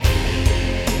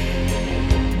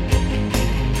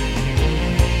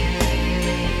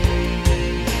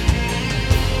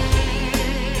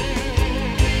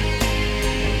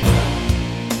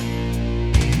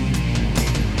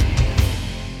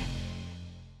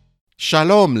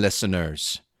Shalom,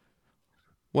 listeners.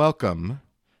 Welcome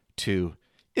to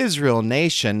Israel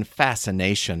Nation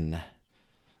Fascination.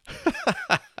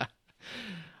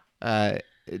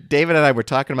 David and I were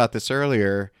talking about this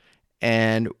earlier,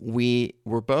 and we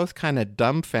were both kind of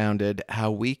dumbfounded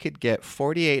how we could get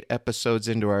 48 episodes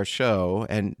into our show,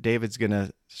 and David's going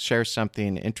to share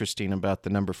something interesting about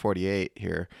the number 48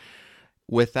 here,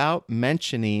 without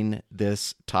mentioning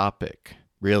this topic,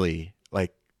 really,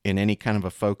 like in any kind of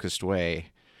a focused way.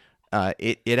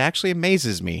 It actually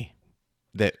amazes me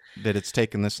that it's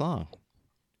taken this long.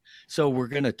 So we're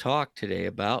going to talk today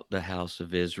about the House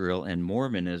of Israel and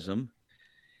Mormonism.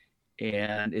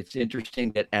 And it's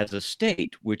interesting that as a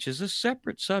state, which is a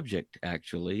separate subject,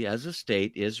 actually, as a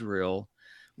state, Israel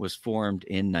was formed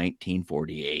in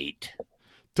 1948.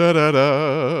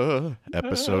 Da-da-da!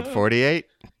 Episode 48,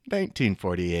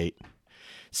 1948.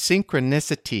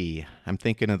 Synchronicity. I'm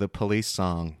thinking of the Police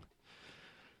song.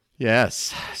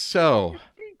 Yes. So,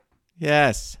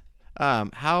 yes.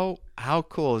 How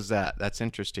cool is that? That's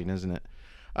interesting, isn't it?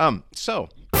 So,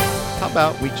 how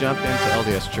about we jump into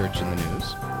LDS Church in the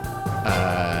news,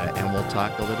 and we'll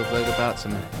talk a little bit about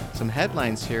some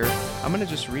headlines here. I'm going to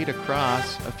just read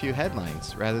across a few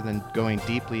headlines rather than going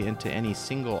deeply into any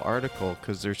single article,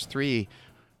 because there's three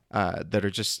that are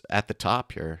just at the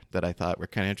top here that I thought were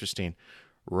kind of interesting.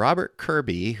 Robert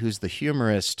Kirby, who's the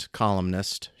humor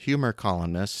columnist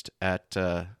at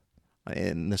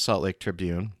in the Salt Lake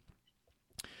Tribune.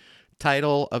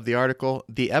 Title of the article: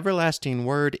 "The everlasting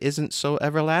word isn't so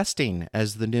everlasting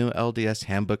as the new LDS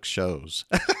handbook shows."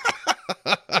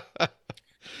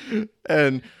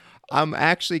 And I'm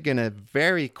actually going to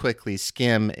very quickly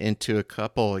skim into a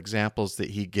couple examples that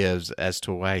he gives as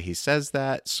to why he says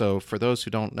that. So for those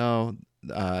who don't know,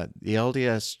 the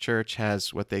LDS Church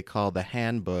has what they call the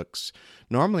handbooks.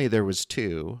 Normally there was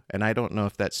two, and I don't know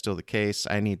if that's still the case.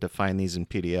 I need to find these in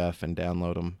PDF and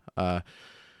download them.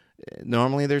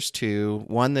 Normally there's two,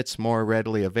 one that's more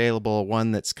readily available,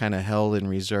 one that's kind of held in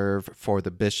reserve for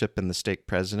the bishop and the stake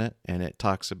president, and it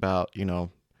talks about,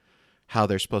 how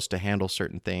they're supposed to handle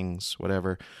certain things,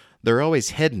 whatever. They're always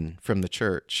hidden from the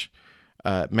church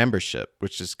membership,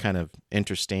 which is kind of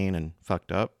interesting and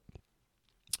fucked up.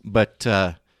 But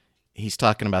he's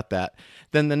talking about that.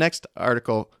 Then the next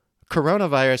article: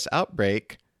 coronavirus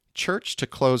outbreak, church to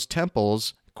close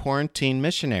temples, quarantine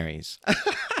missionaries.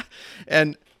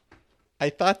 And I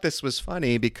thought this was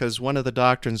funny because one of the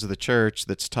doctrines of the church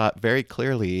that's taught very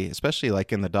clearly, especially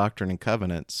like in the Doctrine and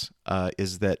Covenants,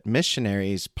 is that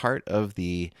missionaries, part of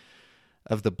the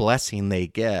blessing they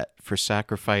get for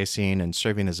sacrificing and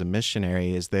serving as a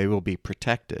missionary, is they will be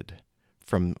protected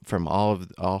from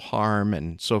all harm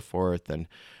and so forth. And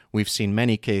we've seen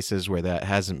many cases where that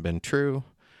hasn't been true.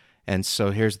 And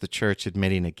so here's the church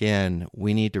admitting again,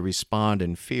 we need to respond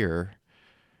in fear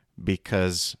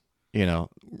because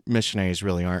missionaries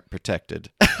really aren't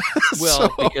protected.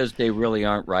 Well, because they really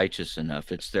aren't righteous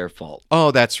enough. It's their fault.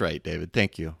 Oh, that's right, David.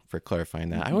 Thank you for clarifying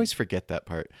that. I always forget that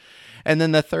part. And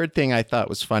then the third thing I thought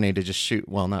was funny to just shoot,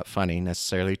 well, not funny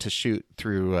necessarily, to shoot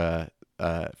through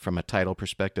from a title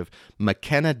perspective,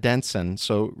 McKenna Denson.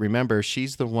 So remember,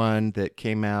 she's the one that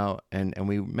came out, and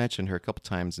we mentioned her a couple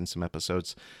times in some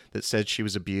episodes, that said she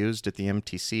was abused at the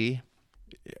MTC.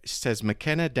 It says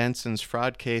McKenna Denson's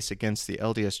fraud case against the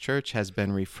LDS Church has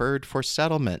been referred for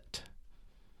settlement.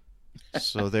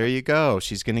 So there you go.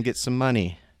 She's going to get some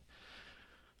money.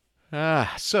 Like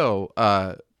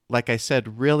I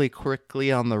said, really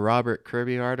quickly on the Robert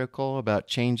Kirby article about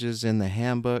changes in the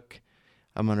handbook,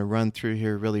 I'm going to run through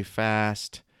here really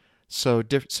fast. So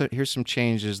here's some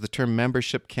changes. The term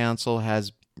membership council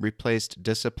has replaced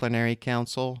disciplinary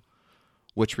council,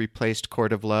 which replaced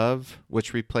court of love,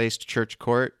 which replaced church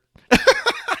court.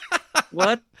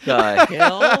 What the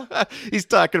hell? He's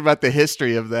talking about the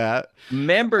history of that.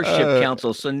 Membership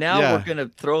council. So now we're going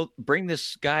to bring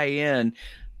this guy in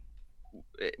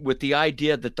with the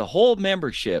idea that the whole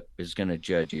membership is going to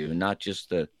judge you, not just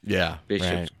the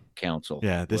bishop's council.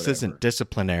 Yeah, this isn't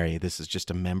disciplinary. This is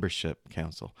just a membership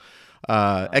council.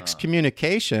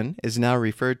 Excommunication is now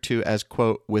referred to as,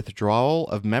 quote, withdrawal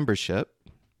of membership.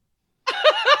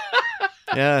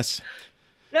 Yes.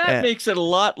 That makes it a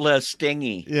lot less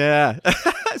stingy. Yeah.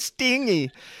 Stingy.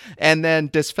 And then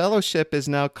disfellowship is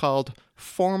now called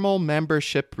formal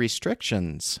membership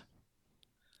restrictions.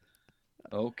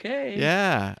 Okay.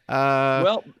 Yeah.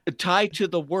 Well, tied to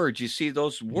the words, you see,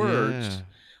 those words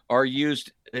are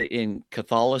used in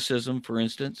Catholicism, for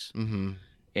instance,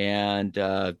 and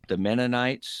the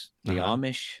Mennonites, the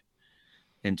Amish.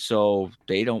 And so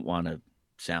they don't want to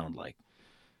sound like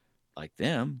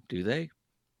them, do they?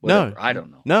 No, Whatever. I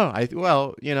don't know. no.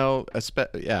 Well,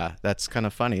 yeah, that's kind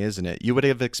of funny, isn't it? You would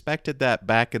have expected that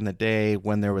back in the day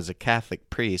when there was a Catholic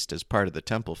priest as part of the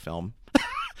temple film.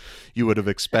 You would have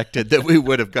expected that we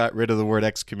would have got rid of the word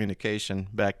excommunication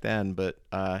back then. But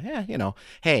yeah,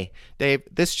 hey, Dave,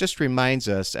 this just reminds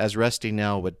us, as Rusty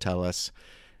Nell would tell us,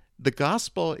 the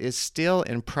gospel is still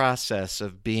in process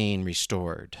of being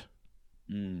restored.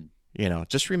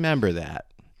 Just remember that.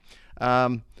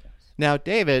 Now,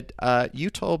 David, you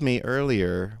told me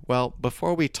earlier, well,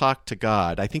 before we talk to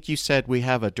God, I think you said we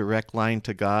have a direct line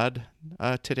to God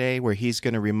today where he's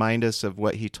going to remind us of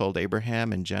what he told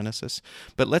Abraham in Genesis.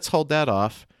 But let's hold that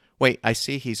off. Wait, I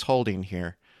see he's holding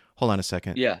here. Hold on a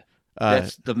second. Yeah.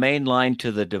 That's the main line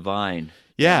to the divine.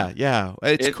 Yeah.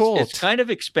 It's cool. It's kind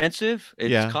of expensive. It's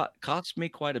Yeah. cost me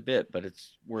quite a bit, but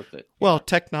it's worth it. Well,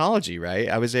 technology, right?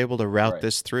 I was able to route Right.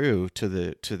 this through to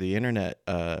the internet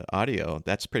audio.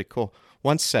 That's pretty cool.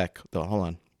 One sec, though. Hold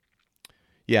on.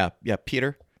 Yeah,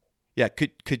 Peter. Yeah,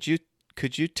 could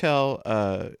you tell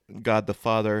God the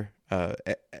Father,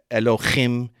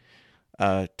 Elohim,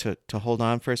 to hold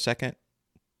on for a second?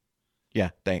 Yeah,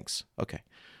 thanks. Okay.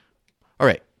 All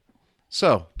right.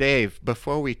 So, Dave,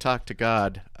 before we talk to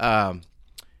God,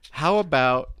 how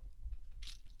about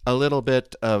a little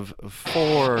bit of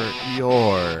for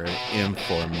your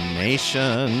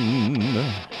information?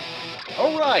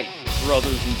 All right,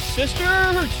 brothers and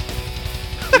sisters,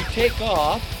 we take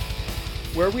off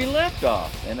where we left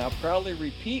off, and I'll probably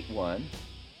repeat one.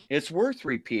 It's worth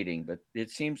repeating, but it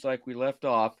seems like we left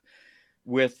off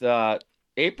with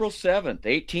April 7th,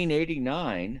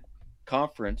 1889,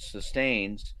 conference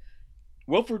sustains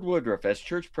Wilford Woodruff as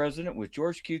church president with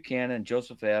George Q. Cannon and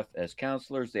Joseph F. as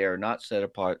counselors. They are not set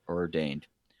apart or ordained.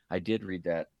 I did read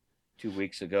that 2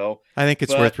 weeks ago. I think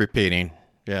it's worth repeating.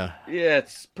 Yeah. Yeah,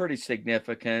 it's pretty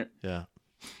significant. Yeah.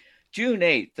 June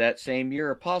 8th, that same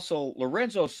year, Apostle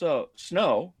Lorenzo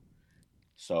Snow.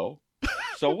 So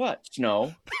what?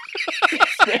 Snow.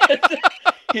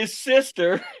 His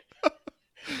sister,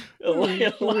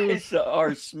 Eliza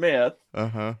R. Smith.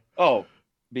 Uh-huh. Oh,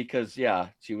 because,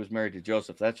 she was married to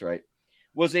Joseph. That's right.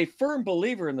 Was a firm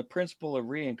believer in the principle of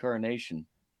reincarnation.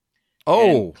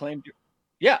 Oh. Claimed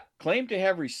to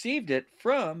have received it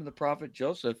from the prophet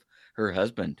Joseph, her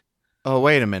husband. Oh,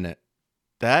 wait a minute.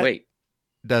 That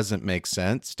doesn't make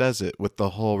sense, does it? With the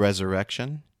whole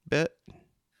resurrection bit?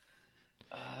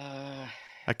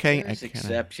 There's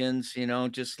exceptions,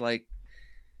 just like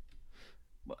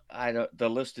the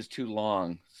list is too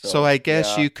long. So I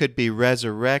guess you could be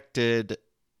resurrected.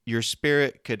 Your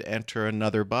spirit could enter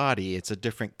another body. It's a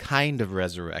different kind of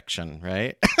resurrection,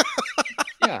 right?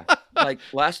 Yeah. Like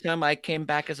last time I came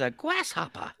back as a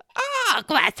grasshopper. Oh,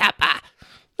 grasshopper.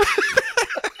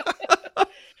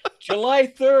 July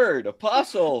 3rd,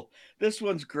 Apostle. This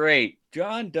one's great.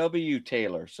 John W.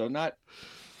 Taylor. So not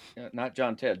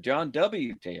John Taylor. John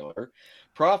W. Taylor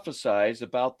prophesies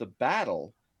about the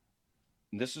battle.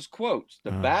 And this is quotes.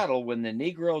 The battle when the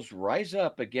Negroes rise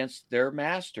up against their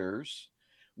masters,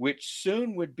 which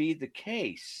soon would be the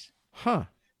case. Huh.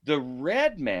 The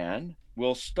red man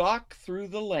will stalk through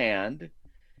the land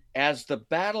as the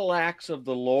battle axe of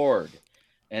the Lord.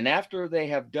 And after they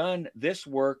have done this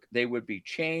work, they would be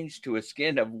changed to a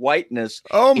skin of whiteness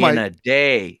in a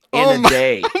day. Oh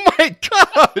my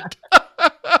God.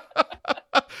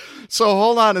 So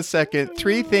hold on a second.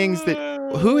 3 things that...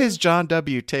 Who is John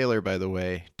W. Taylor, by the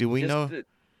way? Do we know?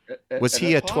 Was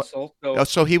he apostle?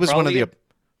 So he was one of the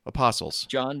apostles.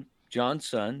 John's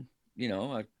son,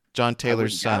 John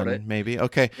Taylor's son, maybe.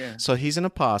 Okay. Yeah. So he's an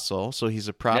apostle. So he's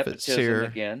a prophet,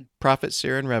 seer,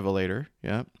 and revelator.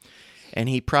 Yeah. And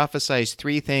he prophesies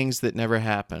 3 things that never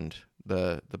happened.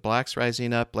 The blacks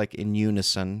rising up like in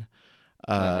unison.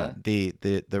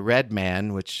 The red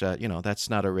man, which that's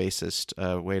not a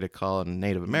racist way to call a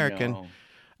Native American. No.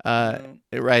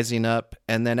 Rising up,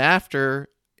 and then after,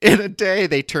 in a day,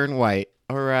 they turn white.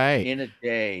 All right. In a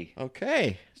day.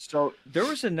 Okay. So there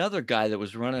was another guy that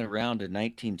was running around in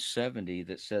 1970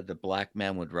 that said the black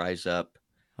man would rise up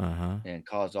and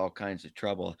cause all kinds of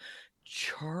trouble.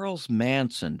 Charles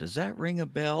Manson. Does that ring a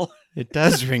bell? It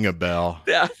does ring a bell.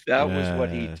 That was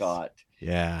what he taught.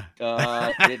 Yeah.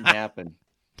 It didn't happen.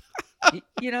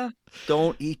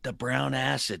 Don't eat the brown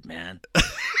acid, man.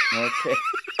 Okay.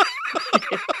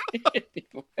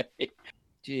 Anyway,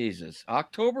 Jesus.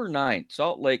 October 9th,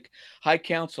 Salt Lake High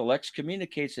Council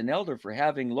excommunicates an elder for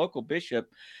having local bishop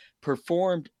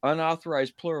performed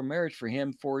unauthorized plural marriage for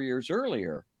him 4 years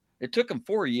earlier. It took him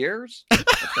 4 years? What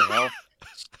the hell?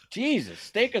 Jesus.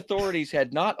 Stake authorities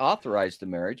had not authorized the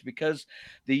marriage because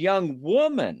the young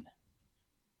woman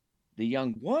the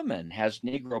young woman has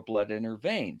Negro blood in her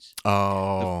veins.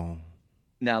 Oh.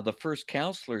 Now, the first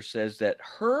counselor says that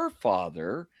her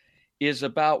father is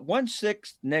about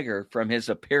 1/6 nigger from his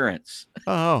appearance.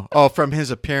 Oh, from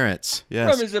his appearance. Yes.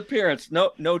 From his appearance.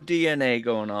 No DNA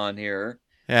going on here.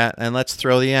 Yeah, and let's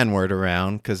throw the N-word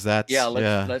around because that's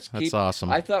let's that's keep.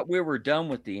 awesome. I thought we were done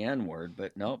with the N-word,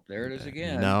 but nope, there it is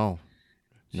again. No.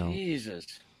 Jesus.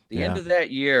 The end of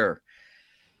that year.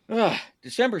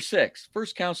 December 6th,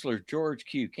 First Counselor George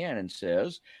Q. Cannon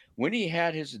says, when he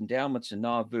had his endowments in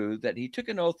Nauvoo, that he took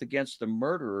an oath against the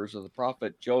murderers of the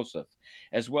prophet Joseph,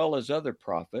 as well as other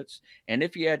prophets, and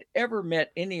if he had ever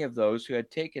met any of those who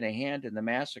had taken a hand in the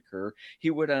massacre,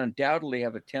 he would undoubtedly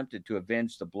have attempted to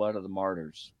avenge the blood of the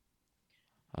martyrs.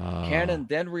 Cannon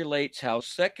then relates how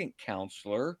second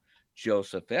counselor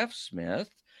Joseph F. Smith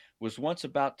was once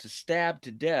about to stab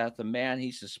to death a man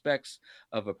he suspects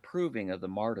of approving of the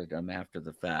martyrdom after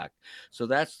the fact. So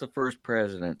that's the first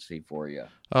presidency for you.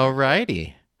 All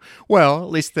righty. Well, at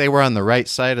least they were on the right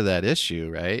side of that issue,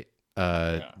 right?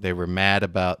 They were mad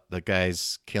about the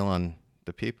guys killing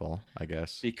the people, I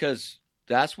guess. Because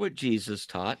that's what Jesus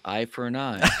taught, eye for an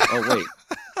eye. Oh,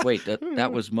 wait,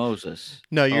 that was Moses.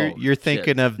 No, you're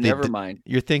thinking of the never mind.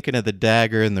 You're thinking of the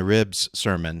dagger in the ribs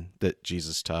sermon that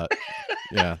Jesus taught.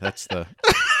 Yeah, that's the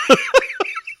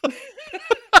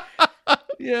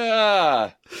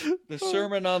Yeah, the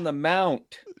Sermon on the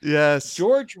Mount. Yes.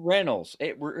 George Reynolds.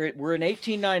 We're in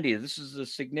 1890. This is a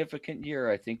significant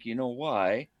year. I think you know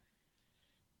why.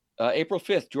 April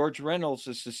 5th, George Reynolds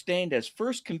is sustained as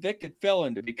first convicted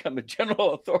felon to become a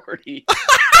general authority.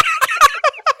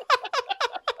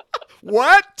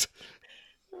 What?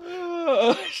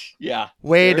 Yeah.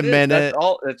 Wait a minute.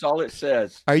 That's all it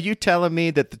says. Are you telling me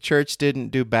that the church didn't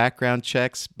do background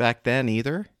checks back then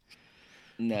either?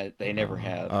 No, they never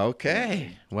have.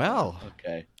 Okay. Well.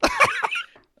 Okay.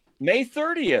 May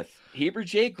 30th, Heber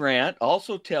J. Grant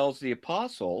also tells the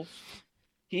apostles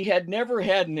he had never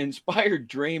had an inspired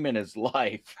dream in his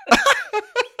life.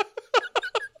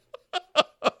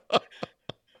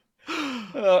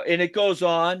 And it goes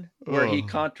on where he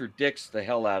contradicts the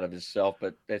hell out of himself,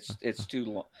 but it's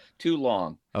too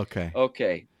long.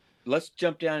 Okay. Let's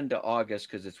jump down into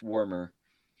August because it's warmer.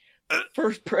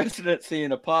 First Presidency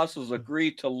and Apostles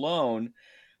agreed to loan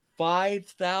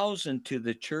 $5,000 to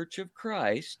the Church of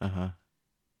Christ.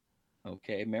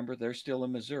 Okay, remember they're still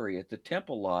in Missouri at the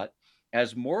Temple lot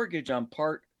as mortgage on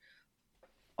part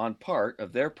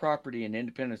of their property in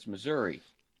Independence, Missouri.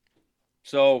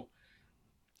 So.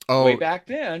 Way back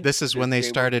then. This is when they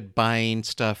started buying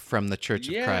stuff from the Church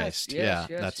of Christ. Yes,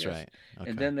 that's right. Okay.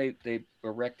 And then they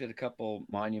erected a couple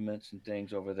monuments and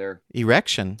things over there.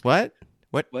 Erection? What?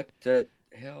 What the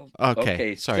hell?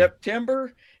 Okay, sorry.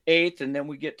 September 8th, and then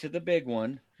we get to the big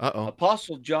one.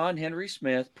 Apostle John Henry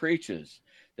Smith preaches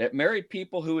that married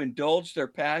people who indulge their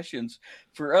passions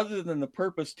for other than the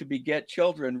purpose to beget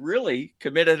children really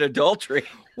committed adultery.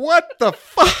 What the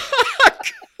fuck?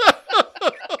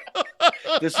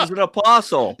 This is an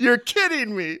apostle. You're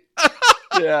kidding me.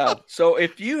 Yeah. So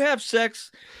if you have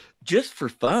sex just for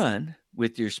fun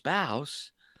with your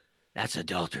spouse, that's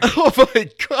adultery. Oh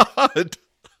my God.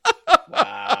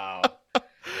 Wow.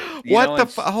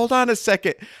 Hold on a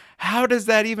second. How does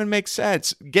that even make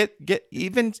sense?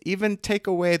 Even take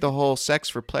away the whole sex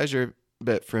for pleasure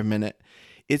bit for a minute.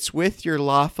 It's with your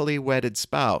lawfully wedded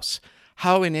spouse.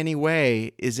 How in any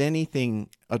way is anything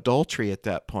adultery at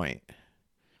that point?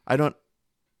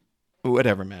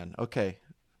 Whatever, man. Okay.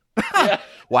 Yeah.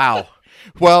 Wow.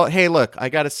 Well, hey, look, I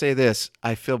got to say this.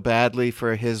 I feel badly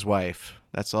for his wife.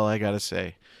 That's all I got to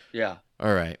say. Yeah.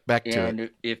 All right. Back to it.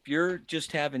 And if you're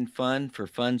just having fun for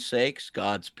fun's sakes,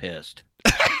 God's pissed.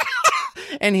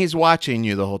 And he's watching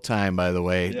you the whole time, by the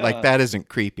way. Yeah. Like, that isn't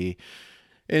creepy.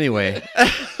 Anyway,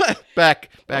 back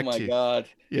to you. Oh, my God.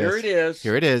 Yes.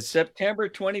 Here it is. September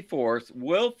 24th,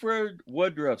 Wilford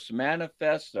Woodruff's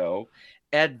manifesto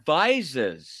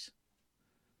advises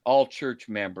all church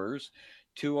members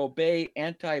to obey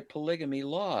anti-polygamy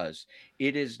laws.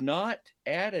 It is not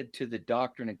added to the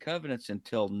Doctrine and Covenants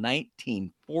until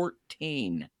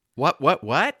 1914.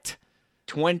 What?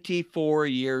 24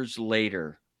 years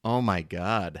later. Oh, my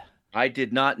God. I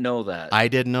did not know that. I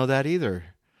didn't know that either.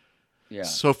 Yeah.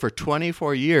 So for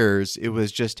 24 years, it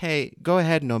was just, hey, go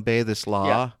ahead and obey this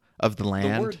law of the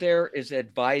land. The word there is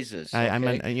advises. Okay? I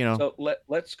mean, So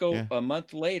let's go a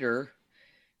month later,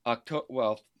 a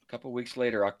couple of weeks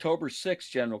later, October 6th,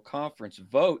 General Conference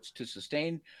votes to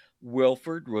sustain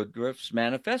Wilford Woodruff's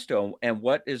manifesto. And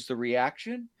what is the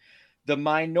reaction? The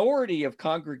minority of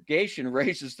congregation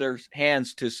raises their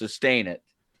hands to sustain it.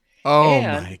 Oh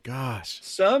And my gosh.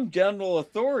 some general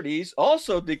authorities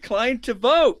also declined to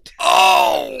vote.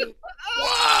 Oh,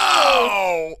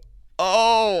 wow.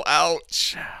 Oh,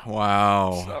 ouch.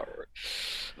 Wow. Sorry.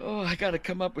 Oh, I got to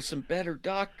come up with some better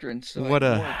doctrine so What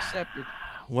I'm a more accepted.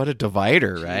 what a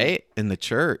divider, Gee. right? In the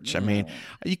church. I mean, Yeah.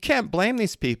 you can't blame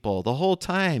these people. The whole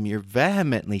time you're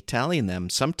vehemently telling them.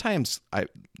 Sometimes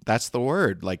that's the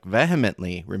word, like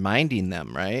vehemently reminding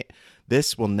them, right?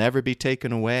 This will never be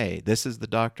taken away. This is the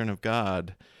doctrine of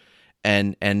God.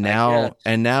 And I now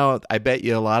guess. I bet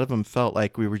you a lot of them felt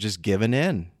like we were just giving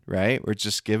in, right? We're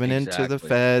just giving in to the Exactly.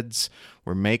 feds.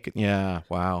 We're making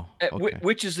wow. Okay.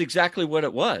 Which is exactly what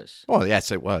it was. Well,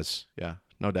 yes, it was. Yeah,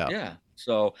 no doubt. Yeah.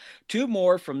 So 2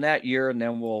 more from that year, and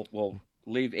then we'll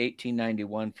leave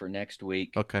 1891 for next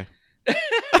week. Okay.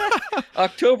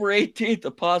 October 18th,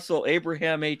 Apostle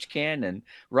Abraham H. Cannon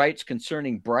writes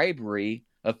concerning bribery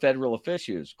of federal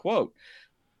officials, quote,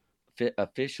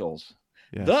 officials.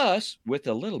 Yes. Thus, with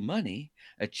a little money,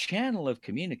 a channel of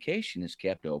communication is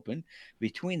kept open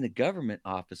between the government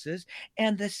offices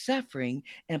and the suffering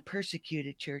and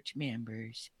persecuted church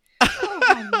members. Oh,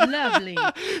 how lovely.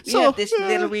 We have this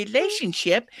little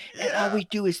relationship, and all we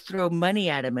do is throw money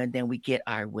at them, and then we get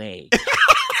our way.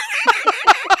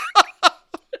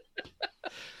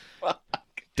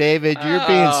 David, you're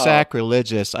being Oh.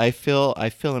 sacrilegious. I feel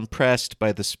impressed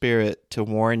by the Spirit to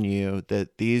warn you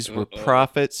that these were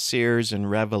prophets, seers, and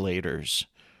revelators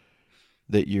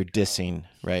that you're dissing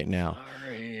right now.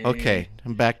 Sorry. Okay,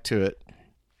 I'm back to it.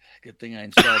 Good thing I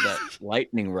installed that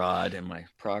lightning rod in my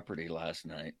property last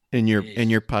night. In your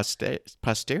Jeez.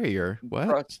 posterior,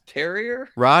 what? Terrier?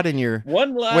 Rod in your.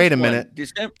 One last Wait a one. minute.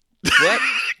 What?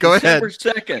 Go December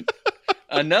ahead. 2nd.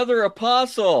 Another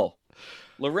apostle,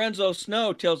 Lorenzo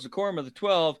Snow, tells the Quorum of the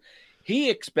 12 he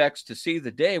expects to see the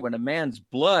day when a man's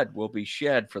blood will be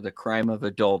shed for the crime of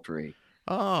adultery.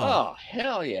 Oh, Oh,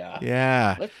 hell yeah.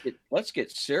 yeah. Let's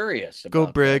get serious about Go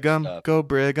that Brigham. stuff. Go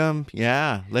Brigham.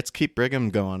 Yeah, let's keep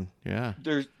Brigham going. Yeah.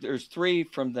 There's 3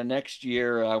 from the next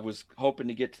year. I was hoping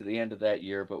to get to the end of that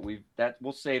year, but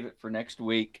we'll save it for next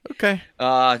week. Okay.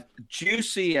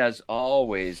 Juicy as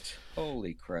always.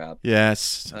 Holy crap.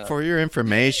 Yes. For your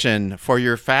information, for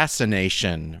your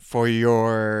fascination, for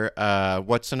your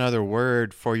what's another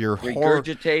word? For your horror.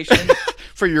 Regurgitation.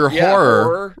 For your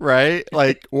horror, right?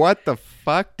 Like, what the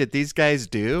fuck did these guys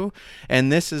do?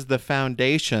 And this is the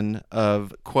foundation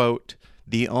of, quote,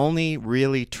 the only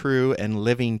really true and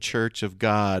living church of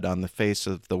God on the face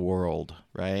of the world,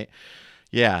 right?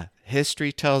 Yeah,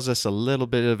 history tells us a little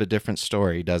bit of a different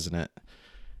story, doesn't it?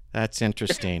 That's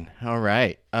interesting. All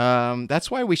right. That's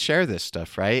why we share this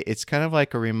stuff, right? It's kind of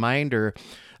like a reminder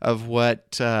of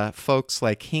what folks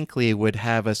like Hinckley would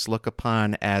have us look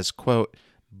upon as, quote,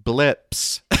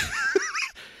 blips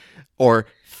or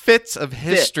fits of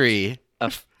history.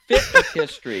 A fit of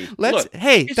history.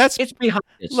 It's behind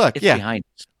us. Look, It's yeah. behind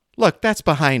us. Look, that's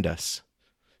behind us.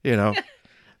 You know,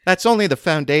 that's only the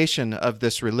foundation of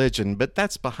this religion, but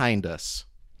that's behind us.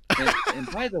 And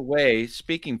by the way,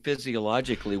 speaking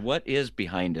physiologically, what is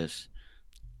behind us?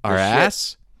 Our shit.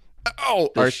 ass? Oh,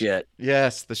 The shit.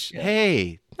 Yes, Yeah.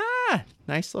 Hey,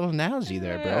 nice little analogy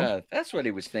there, bro. Yeah, that's what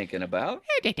he was thinking about.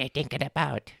 What are they thinking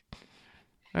about?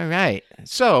 All right.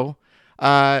 So,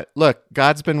 look,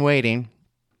 God's been waiting.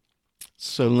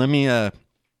 So let me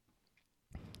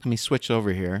switch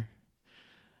over here.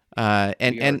 We are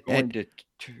going to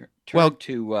turn to well,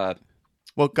 the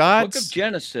book God's of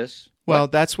Genesis. well,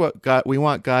 that's what God. We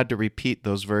want God to repeat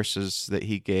those verses that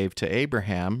He gave to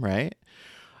Abraham, right?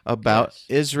 About Yes.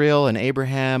 Israel and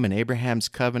Abraham's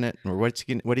covenant, or what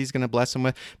He's going to bless him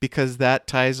with, because that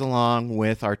ties along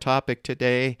with our topic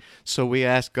today. So we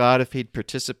asked God if He'd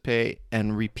participate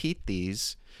and repeat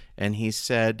these, and He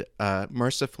said,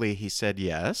 mercifully, He said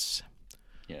yes.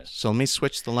 Yes. So let me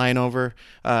switch the line over.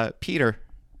 Peter,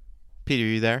 are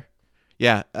you there?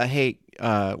 Yeah. Hey,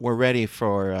 we're ready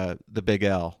for the big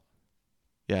L.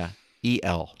 Yeah,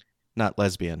 EL, not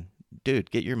lesbian. Dude,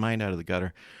 get your mind out of the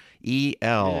gutter.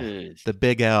 EL, Yes. the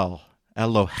big L,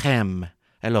 Elohim.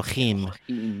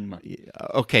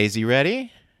 Okay, is he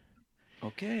ready?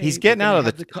 Okay. He's getting out of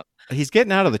the. He's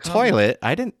getting out of the comment. toilet.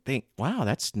 I didn't think. Wow,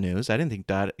 that's news. I didn't think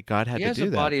God had He to has do a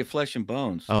that. body of flesh and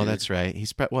bones. Oh, dude. that's right.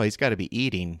 He's got to be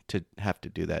eating to have to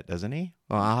do that, doesn't he?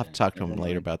 Well, I'll have to talk to him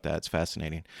later about that. It's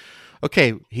fascinating.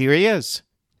 Okay, here he is.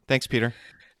 Thanks, Peter.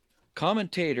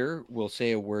 Commentator will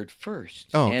say a word first.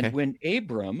 Oh, okay. And when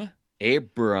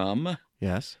Abram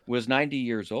Yes. was 90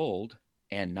 years old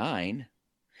and 9,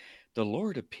 the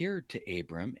Lord appeared to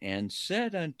Abram and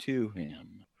said unto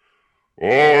him, I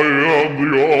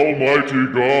am the Almighty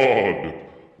God.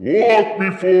 walk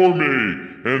before me,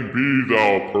 and be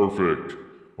thou perfect.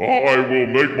 I will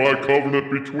make my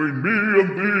covenant between me and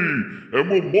thee, and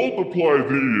will multiply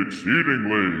thee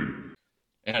exceedingly.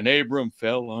 And Abram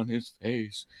fell on his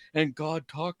face, and God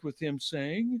talked with him,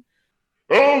 saying,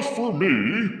 As for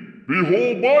me,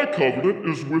 behold, my covenant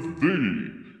is with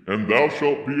thee, and thou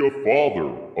shalt be a father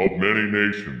of many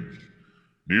nations.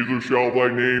 Neither shall thy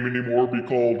name any more be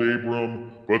called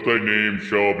Abram, but thy name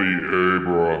shall be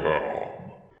Abraham.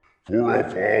 For a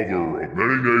father of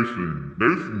many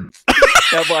nations,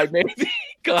 have I made thee?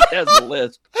 God has a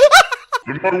list.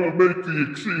 and I will make thee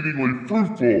exceedingly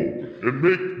fruitful, and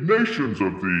make nations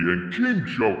of thee, and kings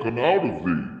shall come out of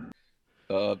thee.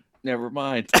 Never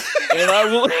mind. And I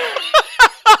will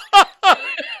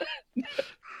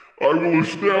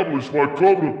establish my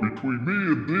covenant between me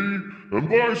and thee, and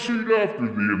thy seed after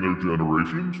thee in their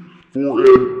generations, for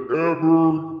an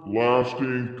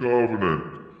everlasting covenant,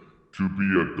 to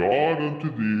be a God unto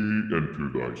thee, and to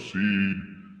thy seed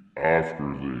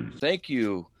after thee. Thank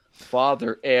you,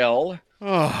 Father L.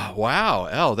 Oh, wow.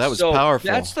 El, that was powerful.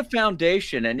 That's the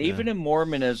foundation. And even in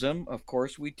Mormonism, of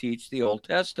course, we teach the Old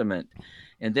Testament.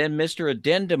 And then Mr.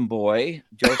 Addendum Boy,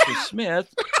 Joseph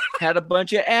Smith, had a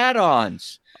bunch of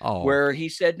add-ons where he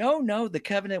said, no, the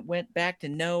covenant went back to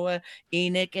Noah,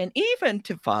 Enoch, and even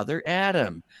to Father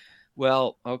Adam.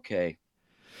 Well, okay.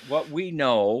 What we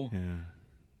know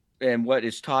and what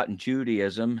is taught in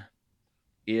Judaism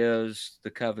is the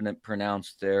covenant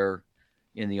pronounced there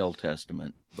in the Old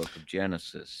Testament, book of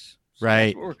Genesis. So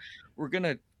right. We're going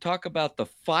to talk about the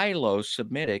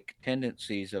philo-Semitic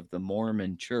tendencies of the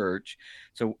Mormon church.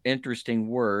 It's an interesting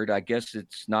word. I guess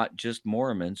it's not just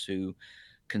Mormons who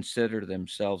consider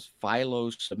themselves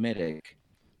philo-Semitic,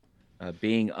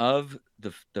 being of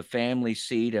the family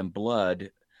seed and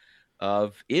blood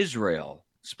of Israel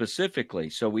specifically.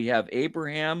 So we have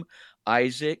Abraham,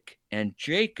 Isaac, and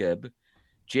Jacob,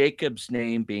 Jacob's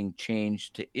name being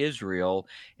changed to Israel,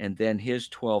 and then his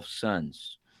 12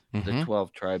 sons, the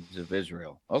 12 tribes of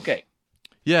Israel. Okay.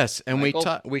 Yes, and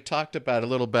Michael? we talked about a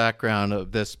little background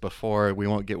of this before. We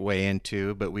won't get way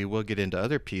into, but we will get into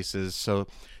other pieces. So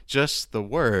just the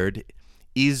word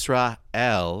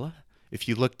Israel, if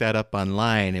you look that up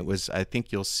online, it was, I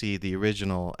think you'll see the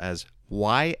original as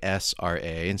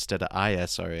YSRA instead of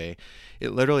ISRA.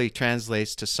 It literally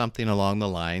translates to something along the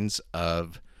lines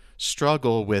of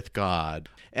struggle with God.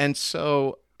 And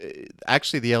so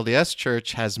actually the LDS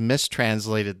Church has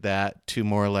mistranslated that to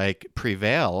more like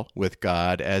prevail with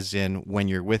God, as in when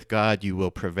you're with God, you will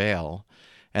prevail.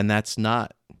 And that's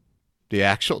not the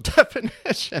actual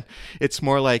definition. It's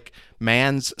more like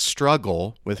man's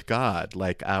struggle with God.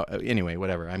 Like, anyway,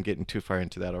 whatever. I'm getting too far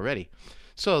into that already.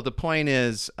 So the point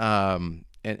is, and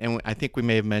I think we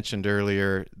may have mentioned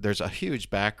earlier, there's a huge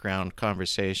background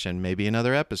conversation, maybe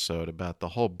another episode, about the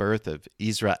whole birth of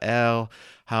Israel,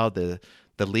 how the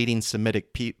leading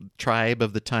Semitic tribe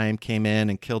of the time came in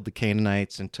and killed the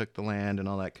Canaanites and took the land and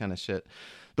all that kind of shit.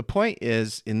 The point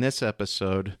is, in this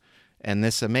episode, and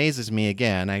this amazes me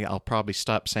again, I'll probably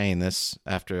stop saying this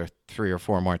after 3 or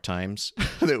 4 more times,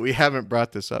 that we haven't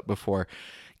brought this up before.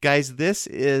 Guys, this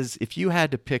is, if you had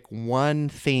to pick one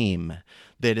theme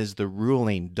that is the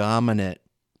ruling, dominant,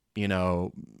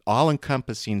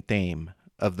 all-encompassing theme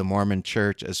of the Mormon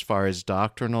Church as far as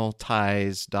doctrinal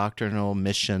ties, doctrinal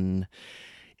mission,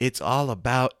 it's all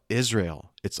about Israel.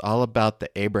 It's all about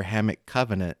the Abrahamic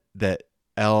covenant that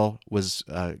El was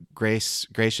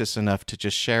gracious enough to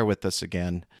just share with us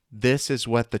again. This is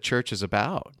what the church is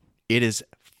about. It is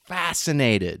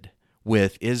fascinated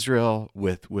with Israel,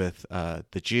 with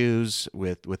the Jews,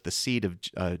 with the seed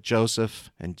of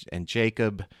Joseph and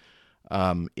Jacob.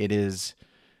 It is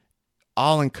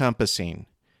all-encompassing,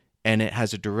 and it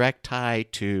has a direct tie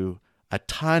to a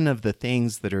ton of the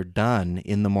things that are done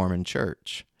in the Mormon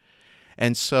Church.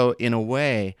 And so, in a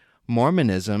way,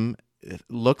 Mormonism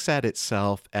looks at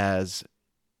itself as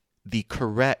the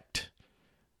correct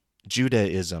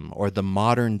Judaism, or the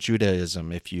modern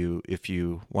Judaism, if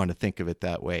you want to think of it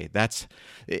that way. That's,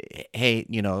 hey,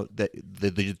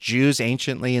 the Jews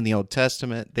anciently in the Old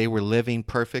Testament, they were living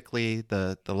perfectly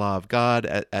the law of God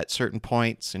at certain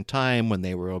points in time when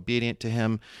they were obedient to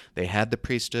him. They had the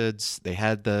priesthoods, they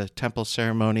had the temple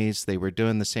ceremonies, they were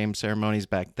doing the same ceremonies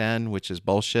back then, which is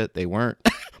bullshit. They weren't.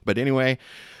 But anyway,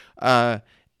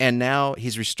 and now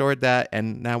he's restored that,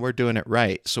 and now we're doing it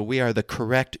right. So we are the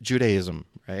correct Judaism,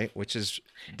 right? Which is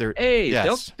their. Hey,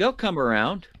 yes. they'll come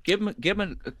around. Give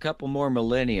them a couple more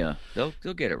millennia.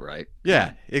 They'll get it right.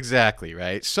 Yeah, exactly,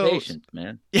 right. So patience,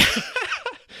 man. Yeah.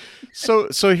 So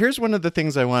here's one of the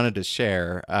things I wanted to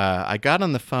share. I got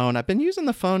on the phone. I've been using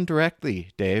the phone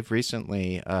directly, Dave,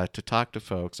 recently to talk to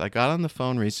folks. I got on the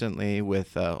phone recently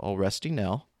with old Rusty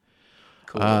Nell.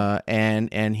 Cool.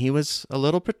 And he was a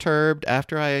little perturbed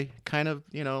after I kind of,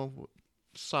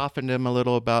 softened him a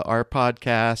little about our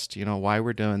podcast, why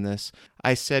we're doing this.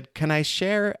 I said, can I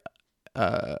share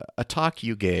a talk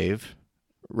you gave,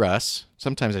 Russ?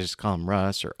 Sometimes I just call him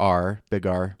Russ or R, big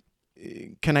R.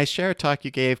 Can I share a talk you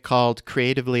gave called,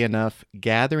 creatively enough,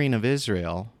 Gathering of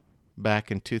Israel, back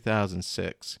in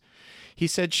 2006? He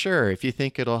said, sure, if you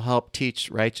think it'll help teach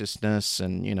righteousness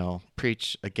and,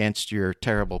 preach against your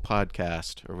terrible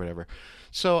podcast or whatever.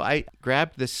 So I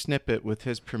grabbed this snippet with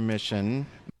his permission,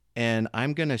 and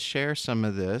I'm going to share some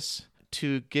of this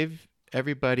to give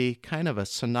everybody kind of a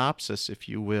synopsis, if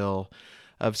you will,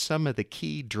 of some of the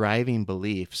key driving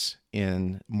beliefs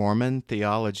in Mormon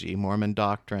theology, Mormon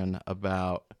doctrine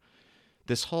about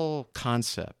this whole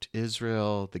concept,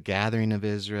 Israel, the gathering of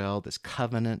Israel, this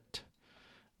covenant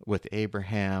with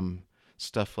Abraham,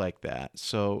 stuff like that.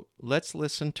 So let's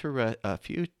listen to a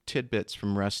few tidbits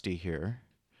from Rusty here.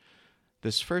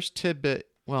 This first tidbit,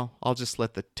 well, I'll just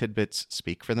let the tidbits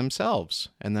speak for themselves,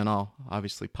 and then I'll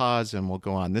obviously pause and we'll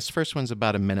go on. This first one's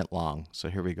about a minute long, so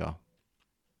here we go.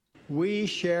 We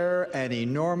share an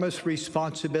enormous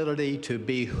responsibility to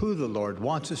be who the Lord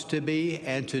wants us to be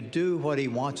and to do what He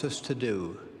wants us to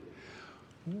do.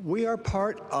 We are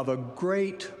part of a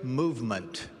great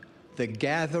movement, the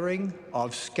gathering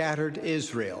of scattered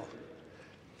Israel.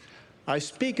 I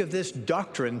speak of this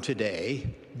doctrine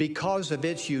today because of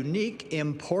its unique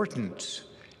importance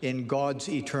in God's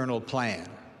eternal plan.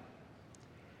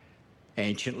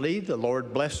 Anciently, the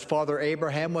Lord blessed Father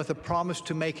Abraham with a promise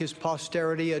to make his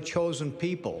posterity a chosen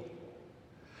people.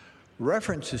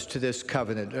 References to this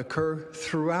covenant occur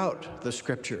throughout the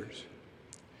Scriptures.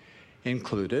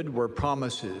 Included were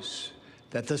promises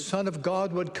that the Son of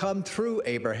God would come through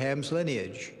Abraham's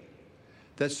lineage,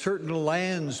 that certain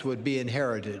lands would be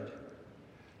inherited,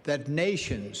 that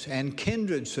nations and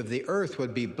kindreds of the earth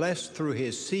would be blessed through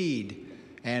his seed,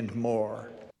 and more.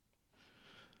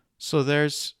 So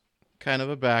there's kind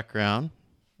of a background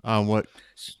on what.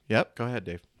 Yep, go ahead,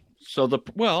 Dave. So the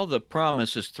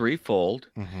promise is threefold,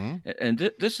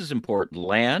 and this is important: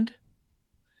 land,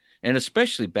 and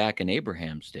especially back in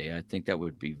Abraham's day, I think that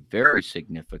would be very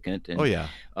significant. And,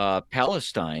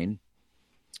 Palestine,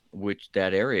 which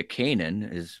that area, Canaan,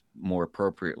 is more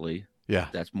appropriately. Yeah,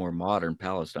 that's more modern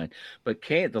Palestine. But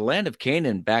the land of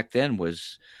Canaan back then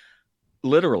was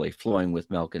literally flowing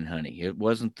with milk and honey. It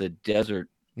wasn't the desert,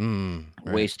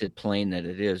 wasted plain that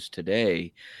it is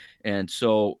today. And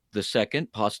so the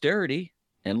second, posterity,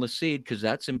 endless seed, because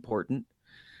that's important.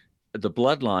 The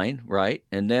bloodline, right?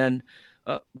 And then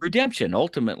redemption,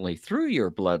 ultimately, through your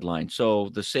bloodline. So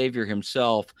the Savior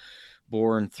himself,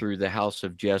 born through the house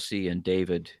of Jesse and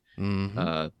David,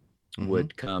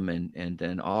 would come and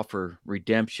then offer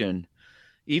redemption,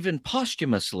 even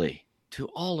posthumously, to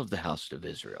all of the house of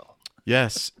Israel.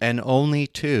 Yes, and only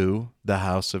to the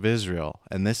house of Israel.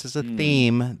 And this is a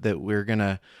theme that we're going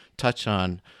to touch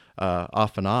on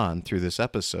off and on through this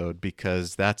episode,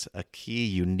 because that's a key,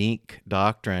 unique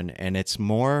doctrine, and it's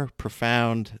more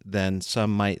profound than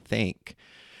some might think,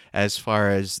 as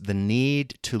far as the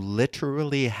need to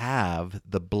literally have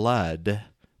the blood,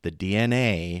 the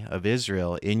DNA of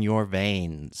Israel in your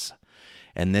veins.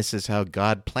 And this is how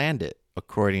God planned it,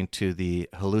 according to the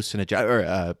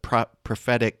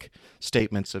prophetic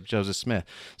statements of Joseph Smith.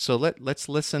 So let's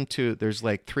listen to, there's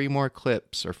like 4 more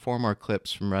clips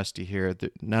from Rusty here.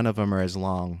 None of them are as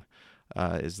long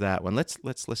as that one.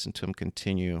 Let's listen to him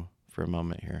continue for a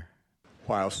moment here.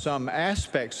 While some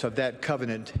aspects of that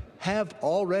covenant have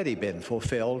already been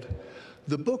fulfilled,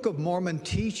 the Book of Mormon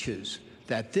teaches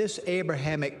that this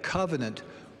Abrahamic covenant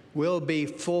will be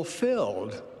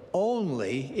fulfilled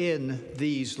only in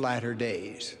these latter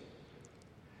days.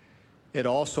 It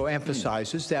also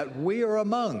emphasizes that we are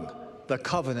among the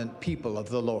covenant people of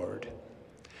the Lord.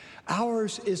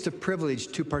 Ours is the privilege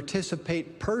to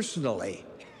participate personally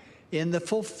in the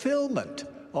fulfillment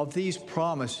of these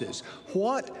promises.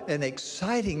 What an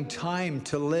exciting time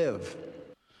to live.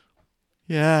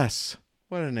 Yes,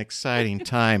 what an exciting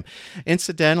time.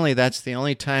 Incidentally, that's the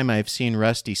only time I've seen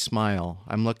Rusty smile.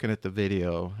 I'm looking at the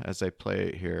video as I play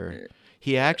it here.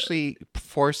 He actually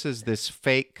forces this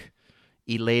fake,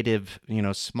 elative,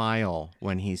 smile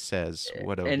when he says,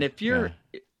 And if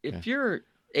you're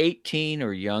 18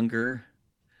 or younger,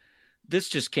 this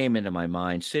just came into my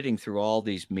mind, sitting through all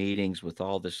these meetings with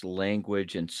all this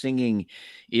language and singing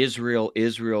Israel,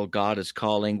 Israel, God is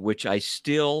calling, which I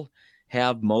still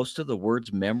have most of the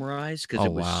words memorized because Oh,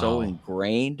 it was so wow.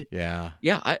 ingrained. Yeah.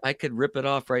 Yeah, I could rip it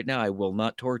off right now. I will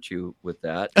not torture you with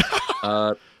that.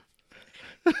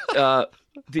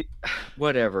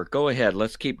 Whatever. Go ahead.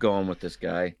 Let's keep going with this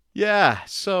guy. Yeah.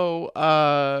 So,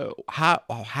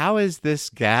 how is this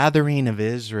gathering of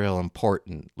Israel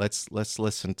important? Let's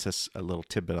listen to a little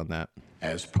tidbit on that.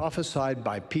 As prophesied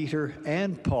by Peter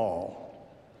and Paul,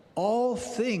 all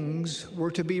things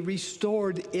were to be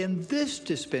restored in this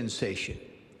dispensation.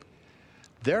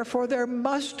 Therefore, there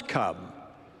must come,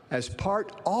 as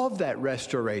part of that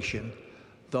restoration,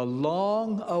 the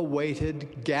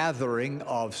long-awaited gathering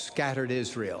of scattered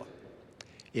Israel.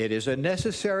 It is a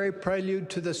necessary prelude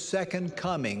to the second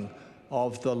coming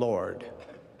of the Lord.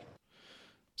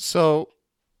 So,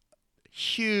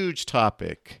 huge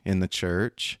topic in the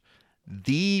church.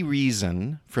 The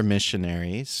reason for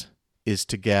missionaries is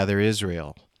to gather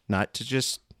Israel, not to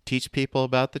just teach people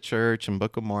about the church and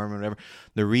Book of Mormon, whatever.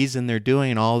 The reason they're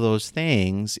doing all those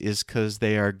things is because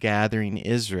they are gathering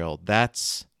Israel.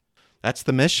 That's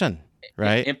the mission,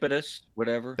 right? Impetus,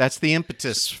 whatever. That's the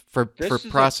impetus for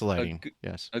proselyting.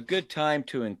 Yes. A good time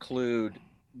to include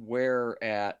where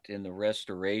at in the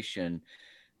restoration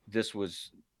this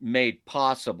was made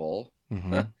possible.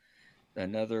 Mm-hmm.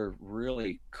 Another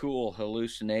really cool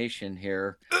hallucination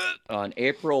here. On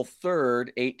April 3rd,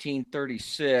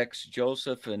 1836,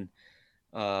 Joseph and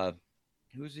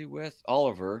who's he with?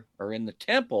 Oliver are in the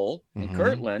temple in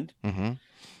Kirtland. Mm-hmm.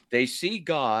 They see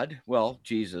God, well,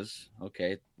 Jesus,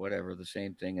 okay, whatever, the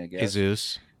same thing, I guess.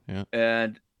 Jesus, yeah.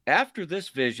 And after this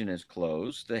vision is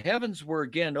closed, the heavens were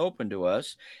again opened to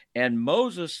us, and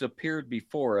Moses appeared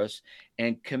before us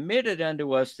and committed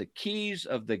unto us the keys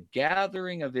of the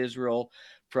gathering of Israel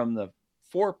from the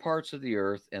 4 parts of the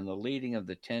earth and the leading of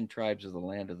the 10 tribes of the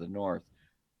land of the north.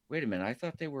 Wait a minute, I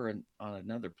thought they were on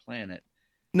another planet.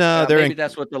 No, maybe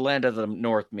that's what the land of the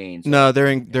north means. No, they're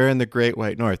in the Great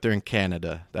White North. They're in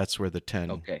Canada. That's where the 10.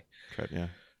 Okay. Yeah.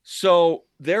 So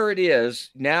there it is.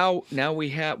 Now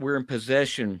we're in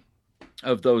possession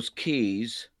of those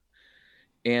keys.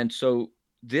 And so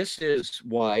this is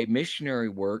why missionary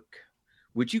work,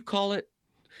 would you call it?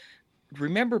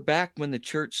 Remember back when the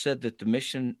church said that the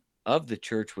mission of the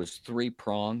church was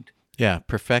 3-pronged? Yeah,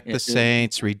 perfect the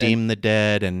saints, redeem the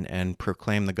dead, and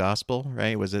proclaim the gospel,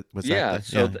 right? Was that?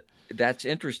 So that's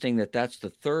interesting that's the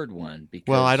third one.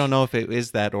 Because, well, I don't know if it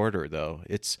is that order, though.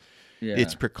 It's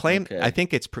proclaim. Okay. I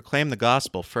think it's proclaim the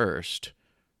gospel first.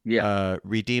 Yeah.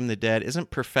 Redeem the dead.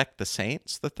 Isn't perfect the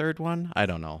saints the third one? I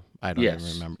don't know. I don't even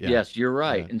remember. Yeah. Yes, you're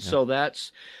right. So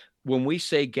that's when we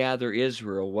say gather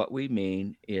Israel, what we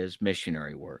mean is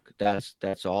missionary work.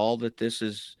 That's all that this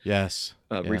is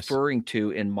referring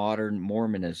to in modern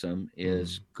Mormonism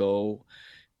is go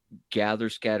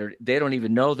gather scattered. They don't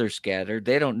even know they're scattered.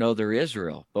 They don't know they're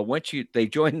Israel. But once they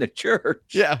join the church,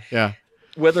 yeah,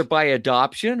 whether by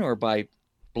adoption or by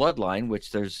bloodline,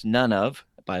 which there's none of,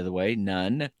 by the way,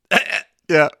 none.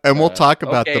 Yeah, and we'll talk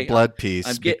about the blood piece.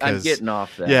 I'm getting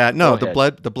off that. Yeah, no,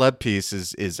 the blood piece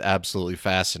is absolutely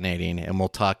fascinating, and we'll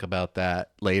talk about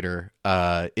that later.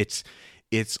 It's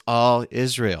all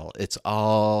Israel. It's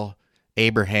all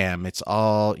Abraham. It's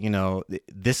all,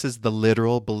 this is the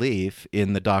literal belief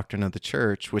in the doctrine of the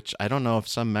church, which I don't know if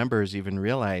some members even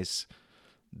realize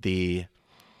the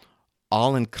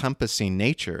all-encompassing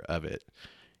nature of it.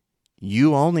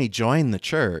 You only join the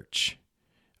church.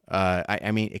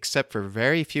 I mean, except for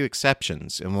very few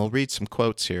exceptions, and we'll read some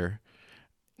quotes here.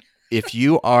 If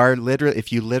you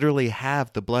literally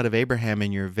have the blood of Abraham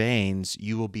in your veins,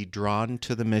 you will be drawn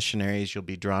to the missionaries. You'll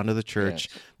be drawn to the church.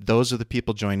 Yes. Those are the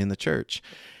people joining the church.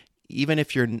 Even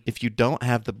if you don't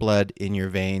have the blood in your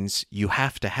veins, you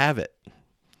have to have it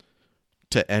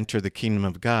to enter the kingdom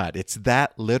of God. It's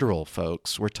that literal,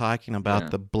 folks. We're talking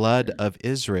about the blood of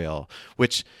Israel,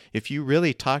 which if you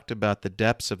really talked about the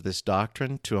depths of this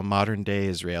doctrine to a modern day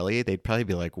Israeli, they'd probably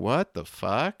be like, what the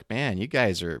fuck? Man, you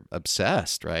guys are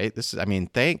obsessed, right?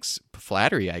 Thanks,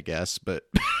 flattery, I guess, but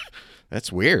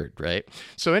that's weird, right?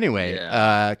 So anyway,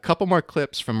 a couple more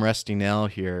clips from Rusty Nell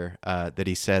here that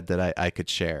he said that I could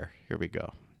share. Here we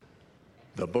go.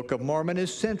 The Book of Mormon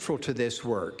is central to this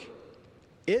work.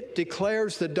 It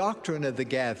declares the doctrine of the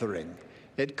gathering.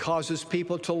 It causes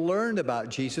people to learn about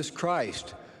Jesus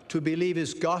Christ, to believe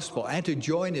his gospel, and to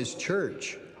join his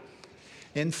church.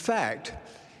 In fact,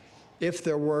 if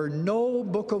there were no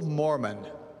Book of Mormon,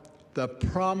 the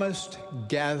promised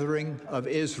gathering of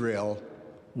Israel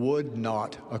would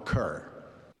not occur.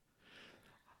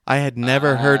 I had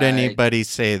never heard anybody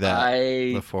say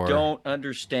that before. I don't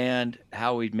understand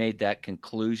how he made that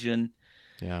conclusion.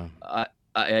 Yeah.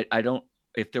 I don't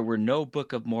if there were no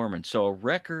Book of Mormon. So a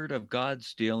record of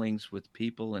God's dealings with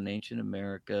people in ancient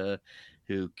America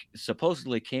who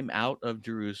supposedly came out of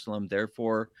Jerusalem,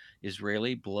 therefore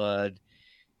Israeli blood,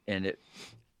 and it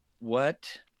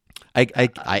what what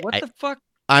the fuck?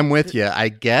 I'm with you. I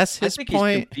guess I his think he's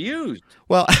point. confused.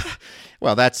 Well,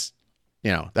 well, that's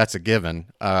that's a given.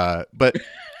 But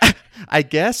I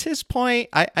guess his point.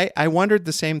 I wondered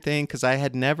the same thing because I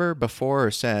had never before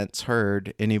or since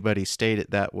heard anybody state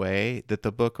it that way, that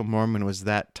the Book of Mormon was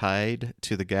that tied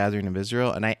to the gathering of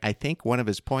Israel. And I think one of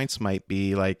his points might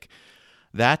be like,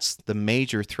 that's the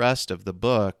major thrust of the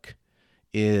book,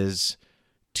 is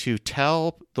to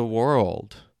tell the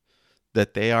world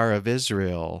that they are of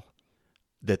Israel,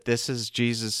 that this is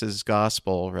Jesus's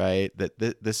gospel, right? That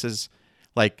this is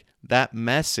like, that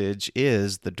message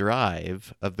is the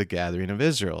drive of the gathering of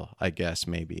Israel, I guess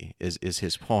maybe is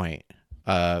his point.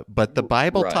 But the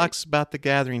Bible talks about the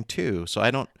gathering too, so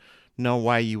I don't know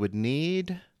why you would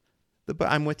need but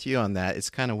I'm with you on that. It's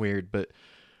kind of weird, but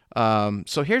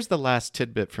so here's the last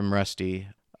tidbit from Rusty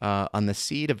on the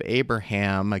seed of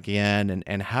Abraham again,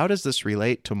 and how does this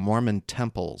relate to Mormon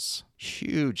temples?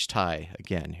 Huge tie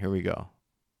again. Here we go.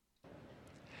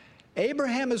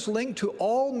 Abraham is linked to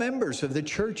all members of the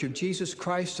Church of Jesus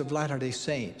Christ of Latter-day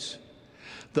Saints.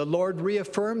 The Lord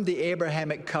reaffirmed the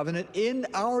Abrahamic covenant in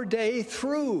our day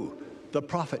through the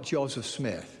prophet Joseph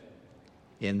Smith.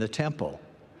 In the temple,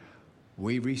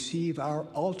 we receive our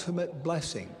ultimate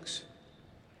blessings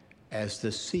as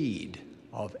the seed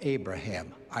of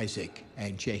Abraham, Isaac,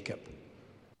 and Jacob.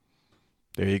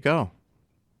 There you go.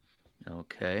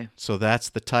 Okay. So that's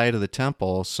the tie to the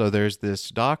temple. So there's this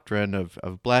doctrine of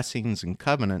blessings and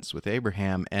covenants with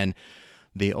Abraham, and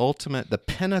the ultimate, the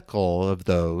pinnacle of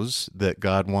those that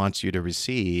God wants you to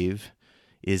receive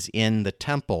is in the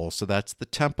temple. So that's the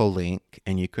temple link,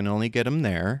 and you can only get them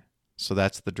there. So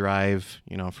that's the drive,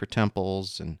 for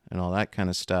temples and all that kind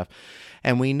of stuff.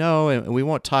 And we know, and we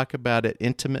won't talk about it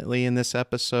intimately in this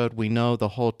episode, we know the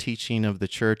whole teaching of the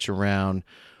church around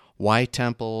why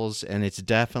temples, and it's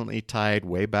definitely tied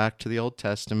way back to the Old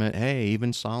Testament. Hey,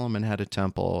 even Solomon had a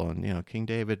temple, and King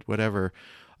David, whatever.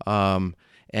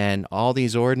 And all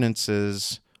these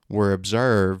ordinances were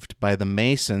observed by the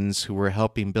Masons who were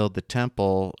helping build the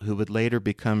temple, who would later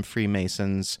become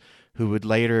Freemasons, who would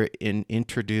later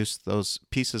introduce those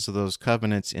pieces of those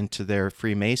covenants into their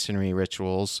Freemasonry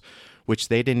rituals, which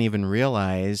they didn't even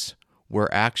realize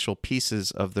were actual pieces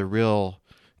of the real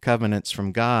covenants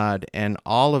from God. And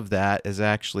all of that is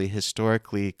actually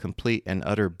historically complete and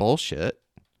utter bullshit.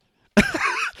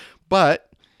 But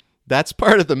that's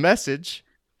part of the message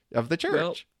of the church.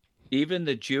 Well, even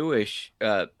the Jewish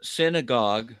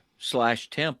synagogue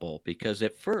 / temple, because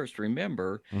at first,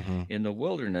 remember, in the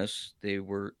wilderness, they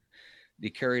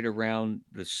carried around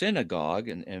the synagogue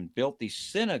and built these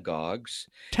synagogues.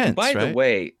 Tents, and by right? the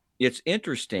way, it's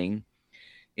interesting.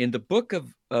 In the Book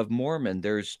of Mormon,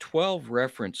 there's 12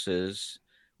 references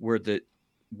where the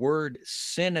word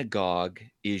synagogue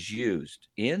is used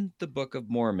in the Book of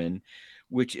Mormon,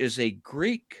 which is a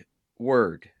Greek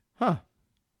word. Huh.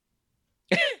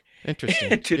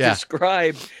 Interesting. to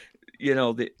describe,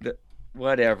 the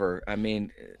whatever. I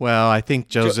mean, well, I think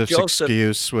Joseph's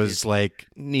excuse was like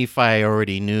Nephi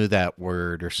already knew that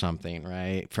word or something,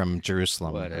 right? From